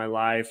do in my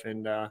life.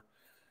 And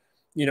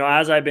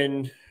as I've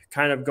been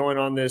kind of going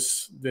on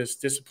this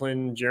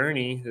discipline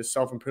journey, this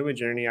self-improvement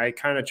journey, I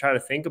kind of try to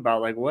think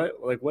about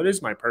what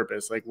is my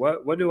purpose? Like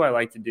what do I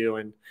like to do?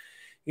 And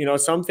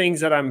some things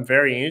that I'm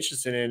very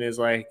interested in is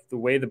like the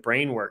way the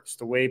brain works,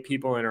 the way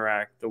people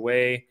interact, the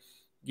way,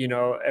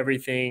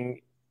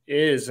 everything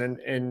is,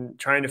 and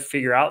trying to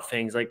figure out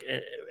things like,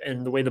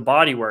 and the way the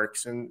body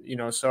works. And,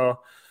 so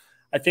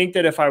I think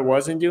that if I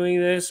wasn't doing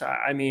this,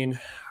 I mean,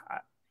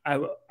 I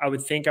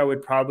would think I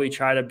would probably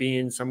try to be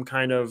in some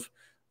kind of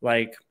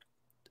like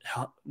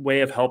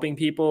way of helping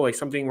people, like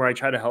something where I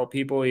try to help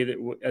people, either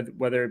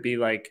whether it be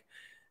like,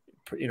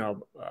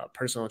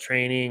 personal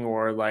training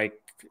or like,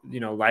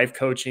 life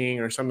coaching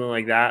or something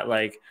like that.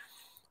 Like,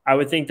 I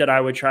would think that I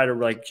would try to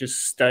like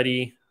just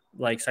study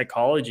like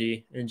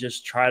psychology and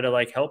just try to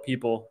like help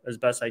people as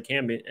best I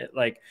can be.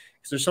 Like,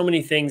 because there's so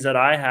many things that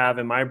I have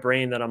in my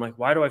brain that I'm like,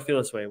 why do I feel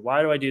this way?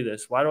 Why do I do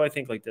this? Why do I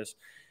think like this?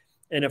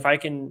 And if I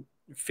can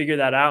figure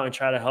that out and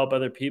try to help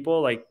other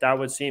people, like that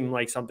would seem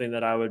like something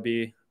that I would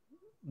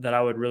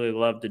really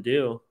love to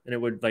do. And it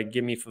would like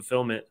give me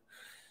fulfillment.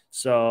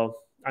 So,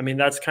 I mean,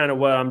 that's kind of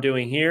what I'm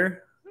doing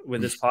here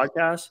with this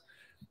podcast.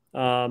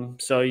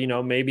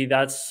 So, maybe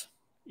that's,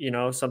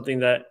 something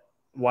that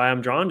why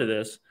I'm drawn to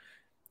this.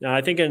 Now,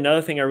 I think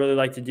another thing I really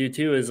like to do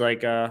too is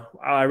like,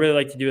 I really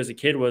like to do as a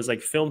kid was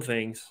like film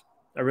things.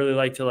 I really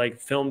like to like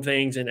film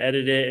things and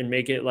edit it and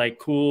make it like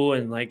cool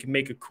and like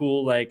make a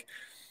cool like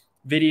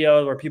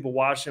video where people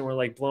watched and were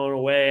like blown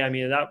away. I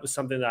mean, that was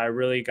something that I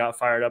really got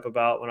fired up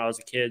about when I was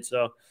a kid.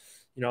 So,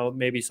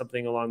 maybe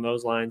something along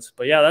those lines.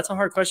 But yeah, that's a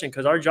hard question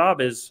because our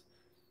job is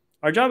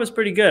Our job is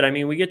pretty good. I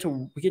mean, we get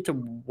to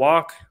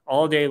walk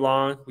all day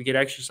long. We get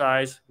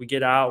exercise. We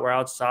get out. We're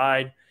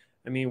outside.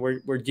 I mean,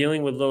 we're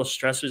dealing with little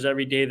stressors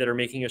every day that are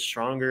making us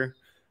stronger,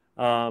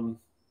 um,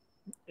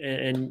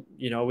 and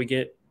we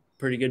get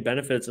pretty good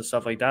benefits and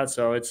stuff like that.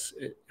 So it's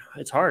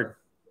hard.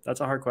 That's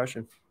a hard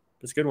question.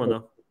 It's a good one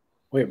though.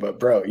 Wait, but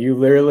bro, you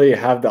literally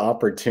have the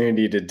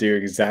opportunity to do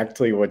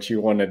exactly what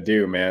you want to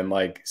do, man.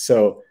 Like,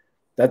 so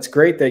that's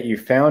great that you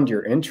found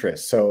your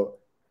interest. So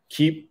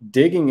keep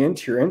digging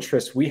into your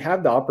interest. We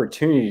have the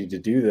opportunity to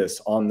do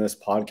this on this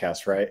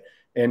podcast, right?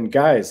 And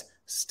guys,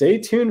 stay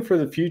tuned for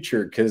the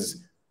future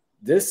because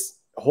this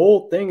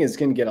whole thing is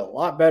going to get a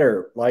lot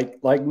better.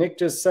 Like Nick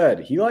just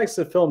said, he likes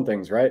to film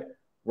things, right?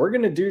 We're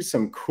going to do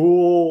some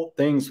cool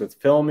things with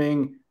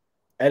filming,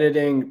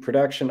 editing,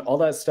 production, all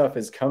that stuff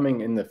is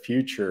coming in the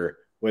future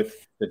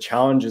with the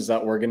challenges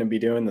that we're going to be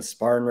doing, the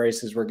Spartan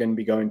races we're going to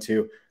be going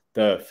to,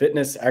 the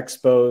fitness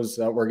expos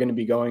that we're going to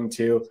be going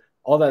to,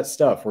 all that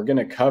stuff we're going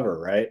to cover,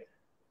 right?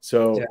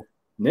 So yeah.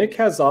 Nick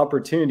has the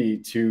opportunity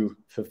to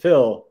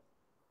fulfill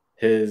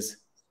his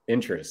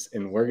interests,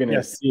 and we're going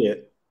to see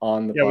it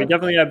on the podcast. We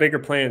definitely have bigger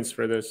plans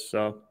for this,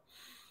 so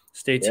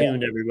stay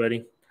tuned,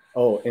 everybody.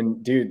 Oh,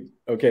 and dude,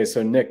 okay,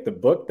 so Nick, the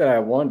book that I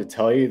wanted to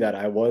tell you that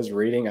I was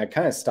reading, I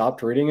kind of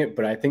stopped reading it,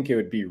 but I think it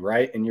would be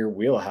right in your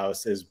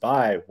wheelhouse, is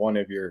by one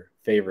of your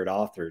favorite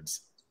authors.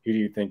 Who do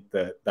you think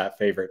that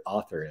favorite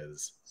author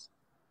is?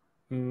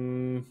 I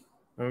don't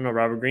know,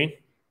 Robert Greene?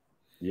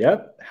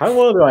 Yep. How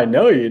well do I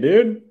know you,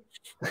 dude?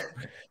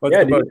 What's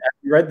the book?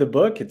 Have you read the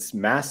book? It's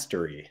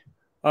Mastery.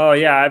 Oh,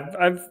 yeah,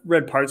 I've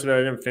read parts of it. I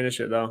didn't finish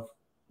it, though.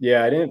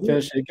 Yeah, I didn't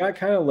finish it. It got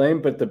kind of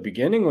lame, but the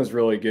beginning was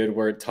really good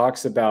where it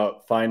talks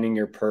about finding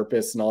your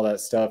purpose and all that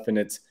stuff. And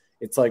it's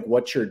like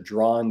what you're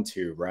drawn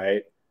to,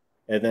 right?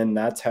 And then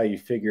that's how you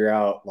figure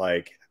out,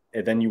 like,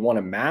 and then you want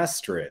to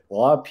master it. A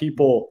lot of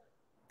people,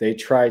 they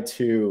try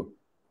to,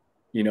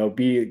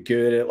 be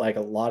good at like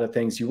a lot of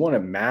things. You want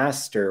to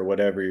master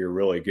whatever you're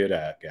really good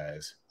at,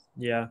 guys.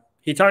 Yeah.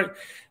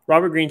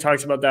 Robert Greene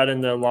talks about that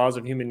in the Laws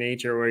of Human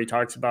Nature, where he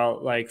talks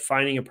about like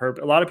finding a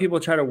purpose. A lot of people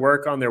try to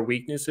work on their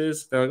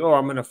weaknesses. They're like, oh,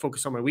 I'm going to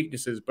focus on my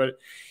weaknesses. But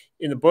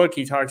in the book,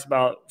 he talks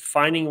about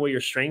finding what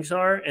your strengths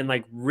are and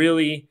like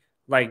really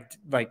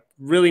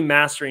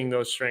mastering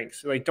those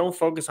strengths. Like, don't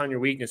focus on your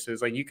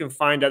weaknesses. Like, you can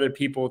find other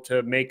people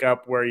to make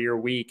up where you're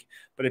weak,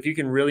 but if you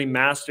can really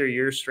master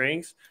your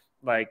strengths,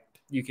 like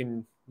you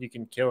can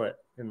kill it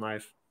in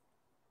life.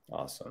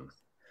 Awesome.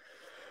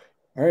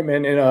 All right,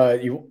 man.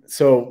 And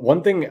so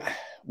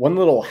one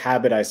little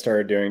habit I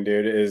started doing,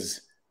 dude,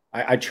 is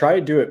I try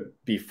to do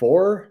it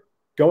before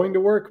going to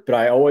work, but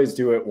I always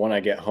do it when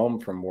I get home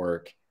from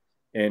work.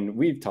 And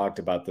we've talked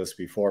about this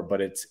before, but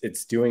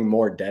it's doing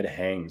more dead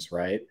hangs,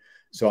 right?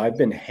 So I've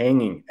been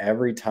hanging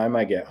every time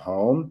I get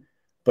home,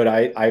 but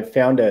I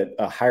found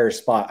a higher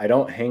spot. I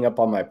don't hang up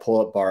on my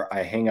pull-up bar.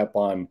 I hang up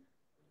on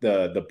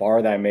the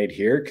bar that I made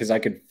here because I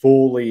could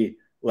fully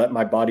let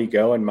my body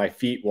go and my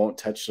feet won't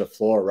touch the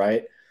floor,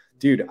 right?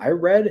 Dude, I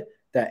read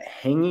that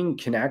hanging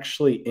can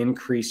actually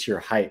increase your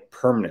height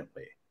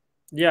permanently.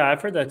 Yeah,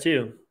 I've heard that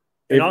too.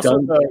 And also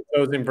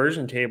those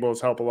inversion tables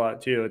help a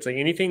lot too. It's like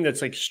anything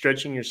that's like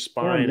stretching your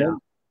spine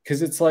out.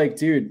 Because it's like,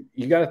 dude,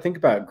 you got to think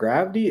about it.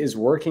 Gravity is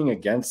working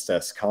against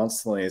us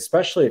constantly,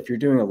 especially if you're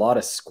doing a lot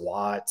of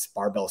squats,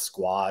 barbell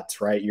squats,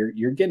 right?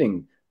 You're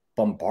getting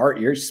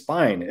bombarded. Your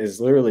spine is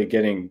literally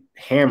getting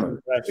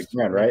hammered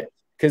again, right?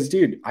 Because,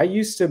 dude, I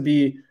used to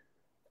be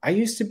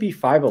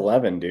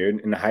 5'11", dude,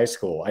 in high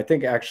school. I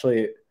think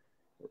actually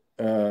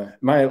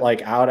my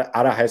like out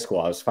of high school,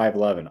 I was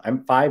 5'11".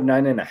 I'm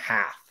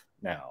 5'9.5"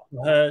 now.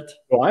 What?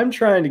 So I'm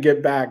trying to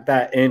get back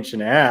that inch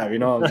and a half, you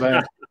know what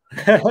I'm saying?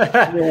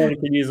 You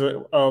could use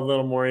a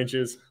little more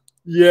inches.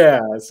 Yeah,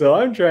 so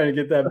I'm trying to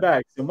get that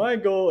back. So my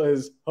goal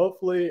is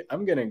hopefully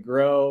I'm gonna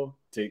grow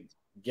to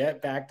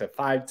get back to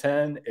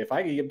 5'10". If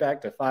I could get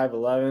back to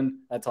 5'11",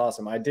 that's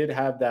awesome. I did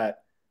have that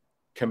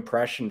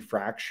compression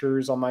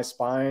fractures on my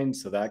spine,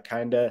 so that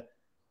kind of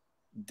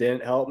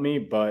didn't help me,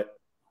 but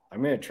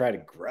I'm going to try to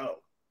grow.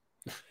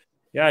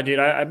 Yeah, dude,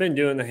 I've been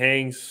doing the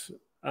hangs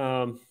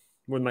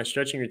with my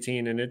stretching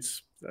routine, and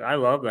I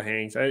love the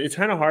hangs. It's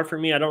kind of hard for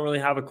me. I don't really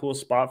have a cool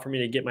spot for me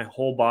to get my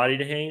whole body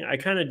to hang. I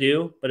kind of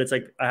do, but it's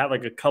like I have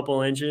like a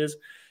couple inches,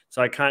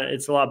 so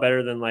it's a lot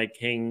better than like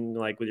hanging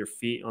like with your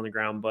feet on the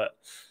ground. But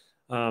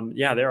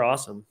yeah, they're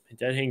awesome.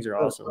 Dead hangs are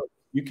awesome.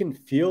 You can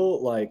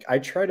feel like I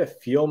try to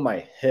feel my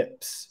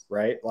hips,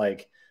 right?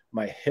 Like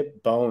my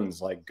hip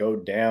bones like go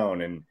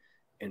down and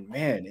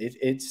man,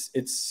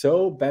 it's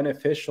so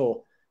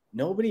beneficial.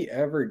 Nobody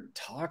ever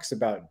talks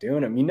about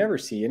doing them. You never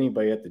see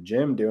anybody at the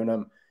gym doing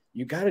them.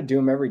 You got to do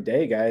them every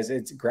day, guys.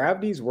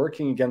 Gravity's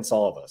working against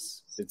all of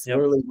us. It's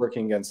literally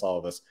working against all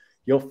of us.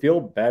 You'll feel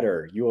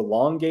better. You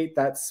elongate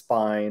that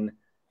spine.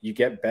 You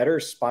get better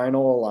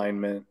spinal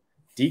alignment.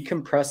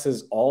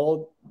 Decompresses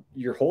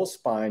your whole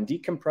spine,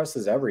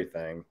 decompresses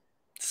everything.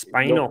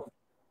 Spinal.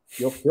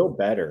 You'll feel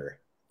better.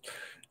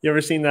 You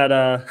ever seen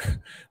that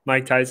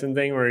Mike Tyson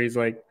thing where he's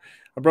like,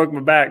 I broke my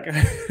back.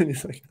 And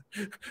he's like,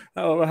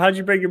 oh, how'd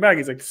you break your back?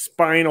 He's like,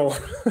 spinal.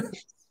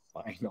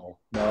 Spinal.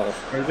 No.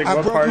 Or it's like, I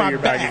what broke part of my your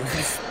back back.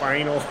 is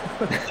spinal?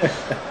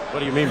 What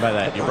do you mean by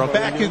that? You broke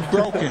Back is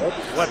broken.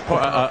 what?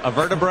 A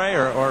vertebrae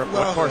or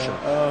what portion?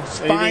 Anything else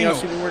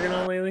Spinal. you've been working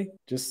on lately?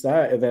 Just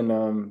that, and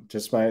then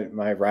just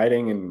my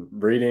writing and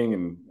reading,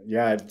 and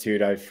yeah,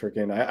 dude,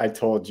 I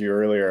told you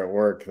earlier at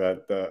work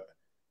that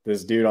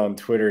this dude on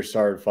Twitter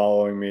started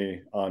following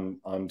me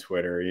on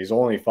Twitter. He's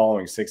only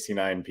following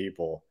 69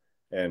 people,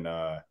 and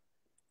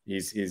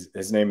he's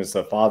his name is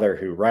The Father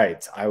Who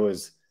Writes. I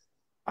was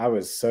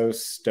so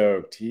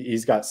stoked.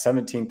 He's got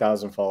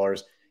 17,000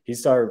 followers. He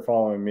started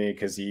following me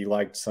because he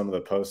liked some of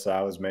the posts that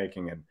I was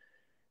making,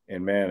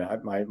 and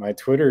man, my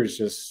Twitter is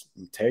just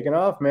taking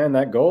off, man.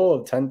 That goal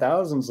of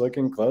 10,000 is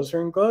looking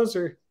closer and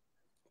closer.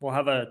 We'll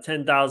have a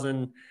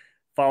 10,000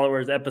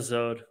 followers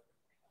episode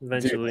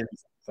eventually. Dude,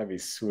 that'd be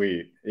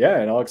sweet. Yeah,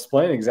 and I'll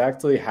explain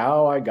exactly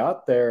how I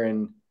got there.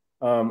 And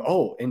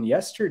and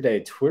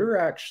yesterday, Twitter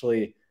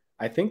actually,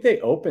 I think they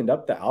opened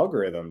up the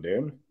algorithm,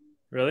 dude.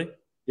 Really?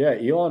 Yeah,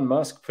 Elon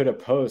Musk put a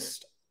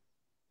post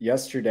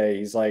yesterday.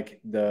 He's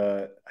like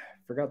I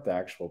forgot the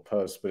actual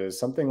post, but it's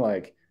something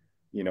like,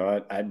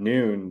 at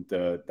noon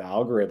the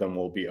algorithm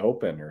will be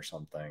open or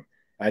something.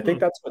 I think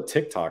that's what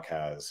TikTok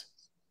has.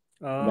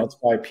 And that's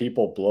why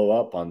people blow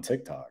up on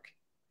TikTok.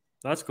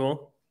 That's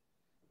cool.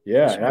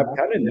 Yeah, and I've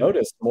kind of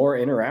noticed more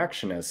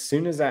interaction. As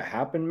soon as that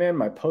happened, man,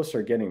 my posts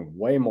are getting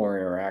way more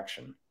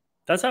interaction.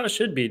 That's how it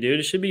should be, dude.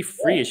 It should be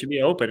free. It should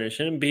be open. It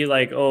shouldn't be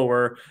like, oh,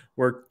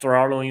 we're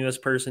throttling this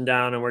person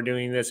down and we're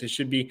doing this. It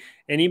should be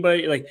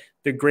anybody, like,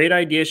 the great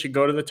ideas should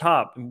go to the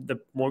top. The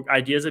more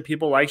ideas that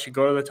people like should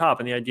go to the top,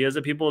 and the ideas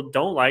that people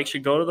don't like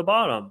should go to the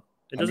bottom.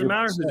 It doesn't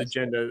matter 100%. whose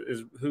agenda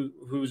is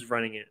who's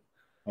running it.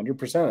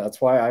 100%.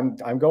 That's why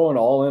I'm going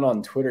all in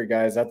on Twitter,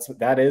 guys.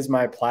 That is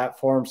my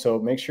platform. So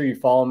make sure you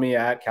follow me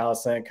at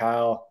Calisthenic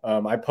Kyle.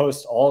 I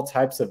post all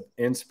types of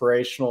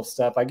inspirational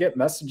stuff. I get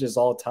messages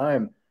all the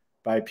time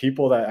by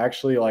people that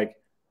actually like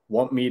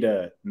want me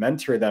to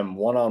mentor them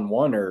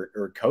one-on-one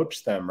or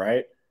coach them,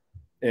 right?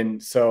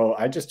 And so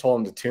I just told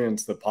them to tune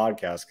into the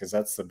podcast because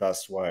that's the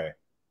best way.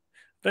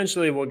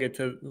 Eventually we'll get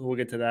to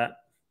that.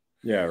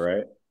 Yeah,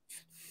 right.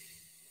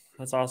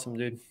 That's awesome,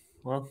 dude.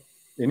 Well,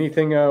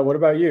 anything what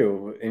about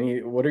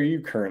you? What are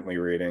you currently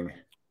reading?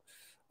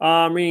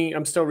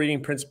 I'm still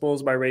reading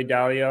Principles by Ray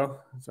Dalio.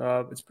 It's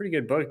a pretty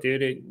good book,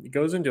 dude. It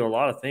goes into a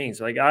lot of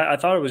things. Like I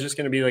thought it was just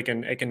going to be like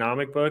an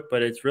economic book,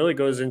 but it really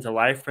goes into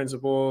life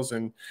principles.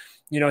 And,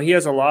 he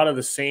has a lot of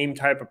the same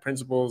type of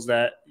principles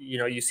that,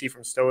 you see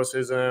from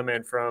Stoicism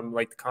and from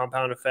like the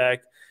compound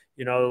effect.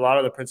 A lot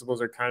of the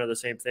principles are kind of the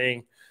same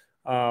thing.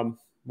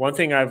 One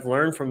thing I've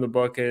learned from the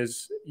book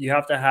is you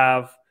have to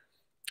have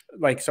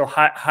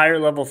higher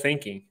level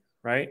thinking,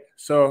 right?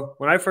 So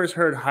when I first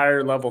heard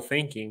higher level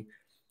thinking,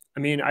 I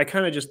mean, I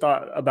kind of just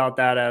thought about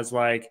that as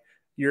like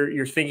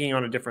you're thinking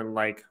on a different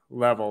like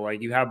level.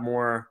 Like you have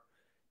more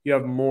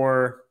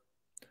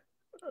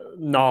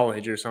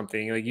knowledge or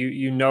something. Like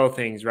you know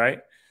things,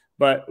 right?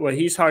 But what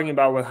he's talking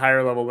about with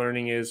higher level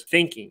learning is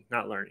thinking,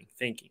 not learning,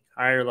 thinking.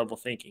 Higher level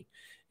thinking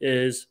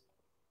is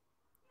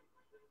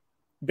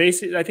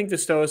basically, I think the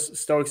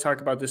Stoics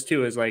talk about this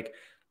too, is like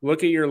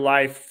look at your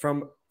life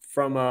from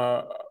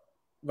a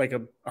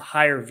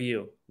higher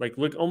view. Like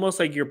look almost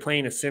like you're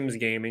playing a Sims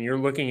game and you're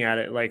looking at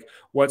it like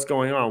what's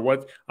going on,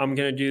 what I'm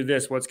going to do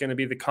this, what's going to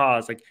be the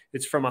cause. Like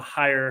it's from a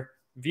higher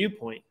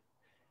viewpoint.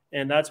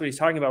 And that's what he's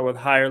talking about with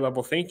higher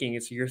level thinking.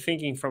 It's you're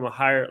thinking from a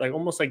higher, like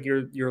almost like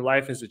your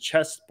life is a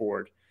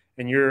chessboard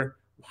and you're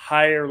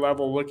higher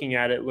level looking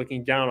at it,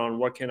 looking down on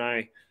what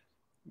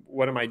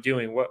am I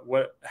doing?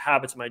 What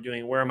habits am I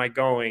doing? Where am I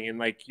going? And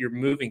like you're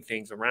moving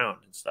things around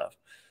and stuff.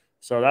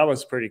 So that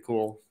was pretty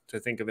cool to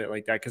think of it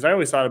like that. Cause I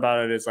always thought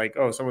about it as like,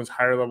 oh, someone's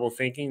higher level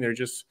thinking. They're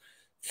just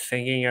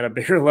thinking at a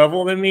bigger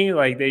level than me.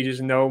 Like they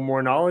just know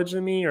more knowledge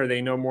than me, or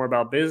they know more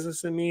about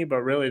business than me,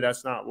 but really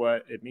that's not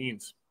what it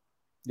means.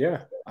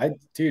 Yeah. I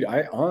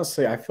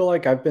honestly, I feel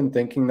like I've been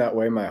thinking that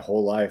way my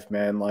whole life,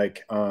 man.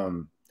 Like,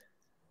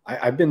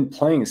 I've been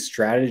playing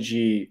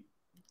strategy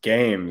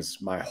games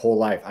my whole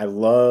life. I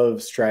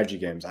love strategy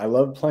games. I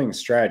love playing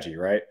strategy,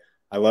 right?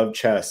 I love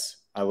chess.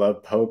 I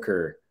love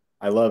poker.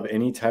 I love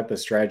any type of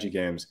strategy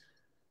games.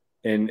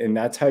 And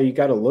that's how you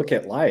got to look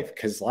at life,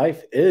 because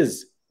life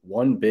is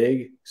one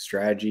big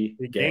strategy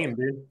game,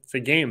 dude. It's a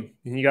game.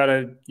 And you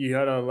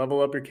gotta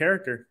level up your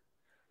character.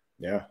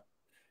 Yeah.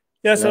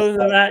 Yeah. So other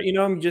than that,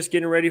 I'm just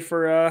getting ready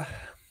for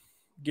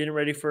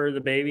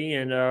the baby,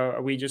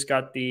 and we just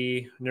got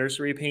the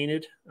nursery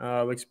painted.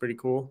 Looks pretty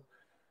cool.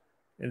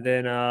 And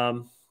then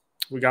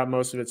we got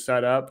most of it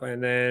set up,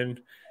 and then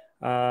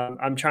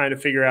I'm trying to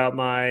figure out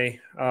my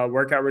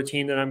workout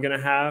routine that I'm going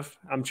to have.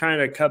 I'm trying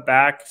to cut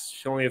back.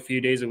 It's only a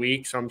few days a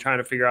week, so I'm trying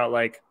to figure out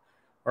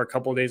or a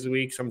couple of days a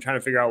week. So I'm trying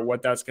to figure out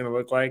what that's going to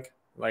look like.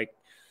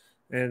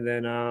 And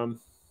then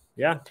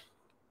yeah.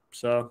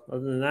 So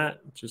other than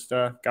that, just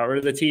got rid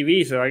of the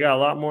TV, so I got a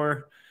lot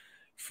more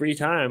free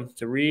time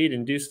to read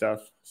and do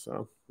stuff.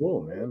 So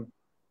cool, man.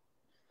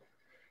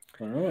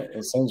 All right.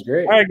 It sounds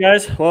great. All right,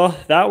 guys. Well,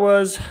 that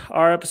was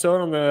our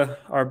episode on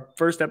our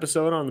first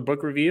episode on the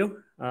book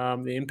review, the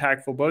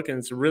impactful book. And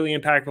it's a really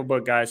impactful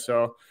book, guys.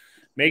 So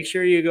make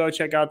sure you go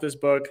check out this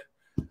book.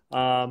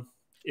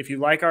 If you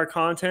like our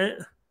content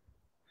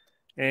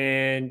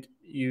and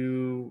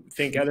you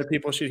think other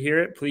people should hear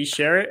it, please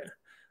share it.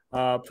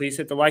 Please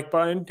hit the like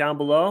button down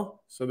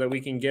below so that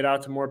we can get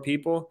out to more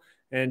people.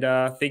 And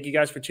thank you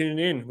guys for tuning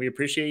in. We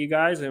appreciate you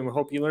guys, and we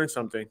hope you learned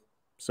something.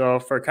 So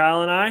for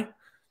Kyle and I,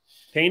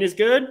 pain is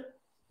good.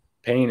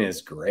 Pain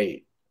is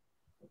great.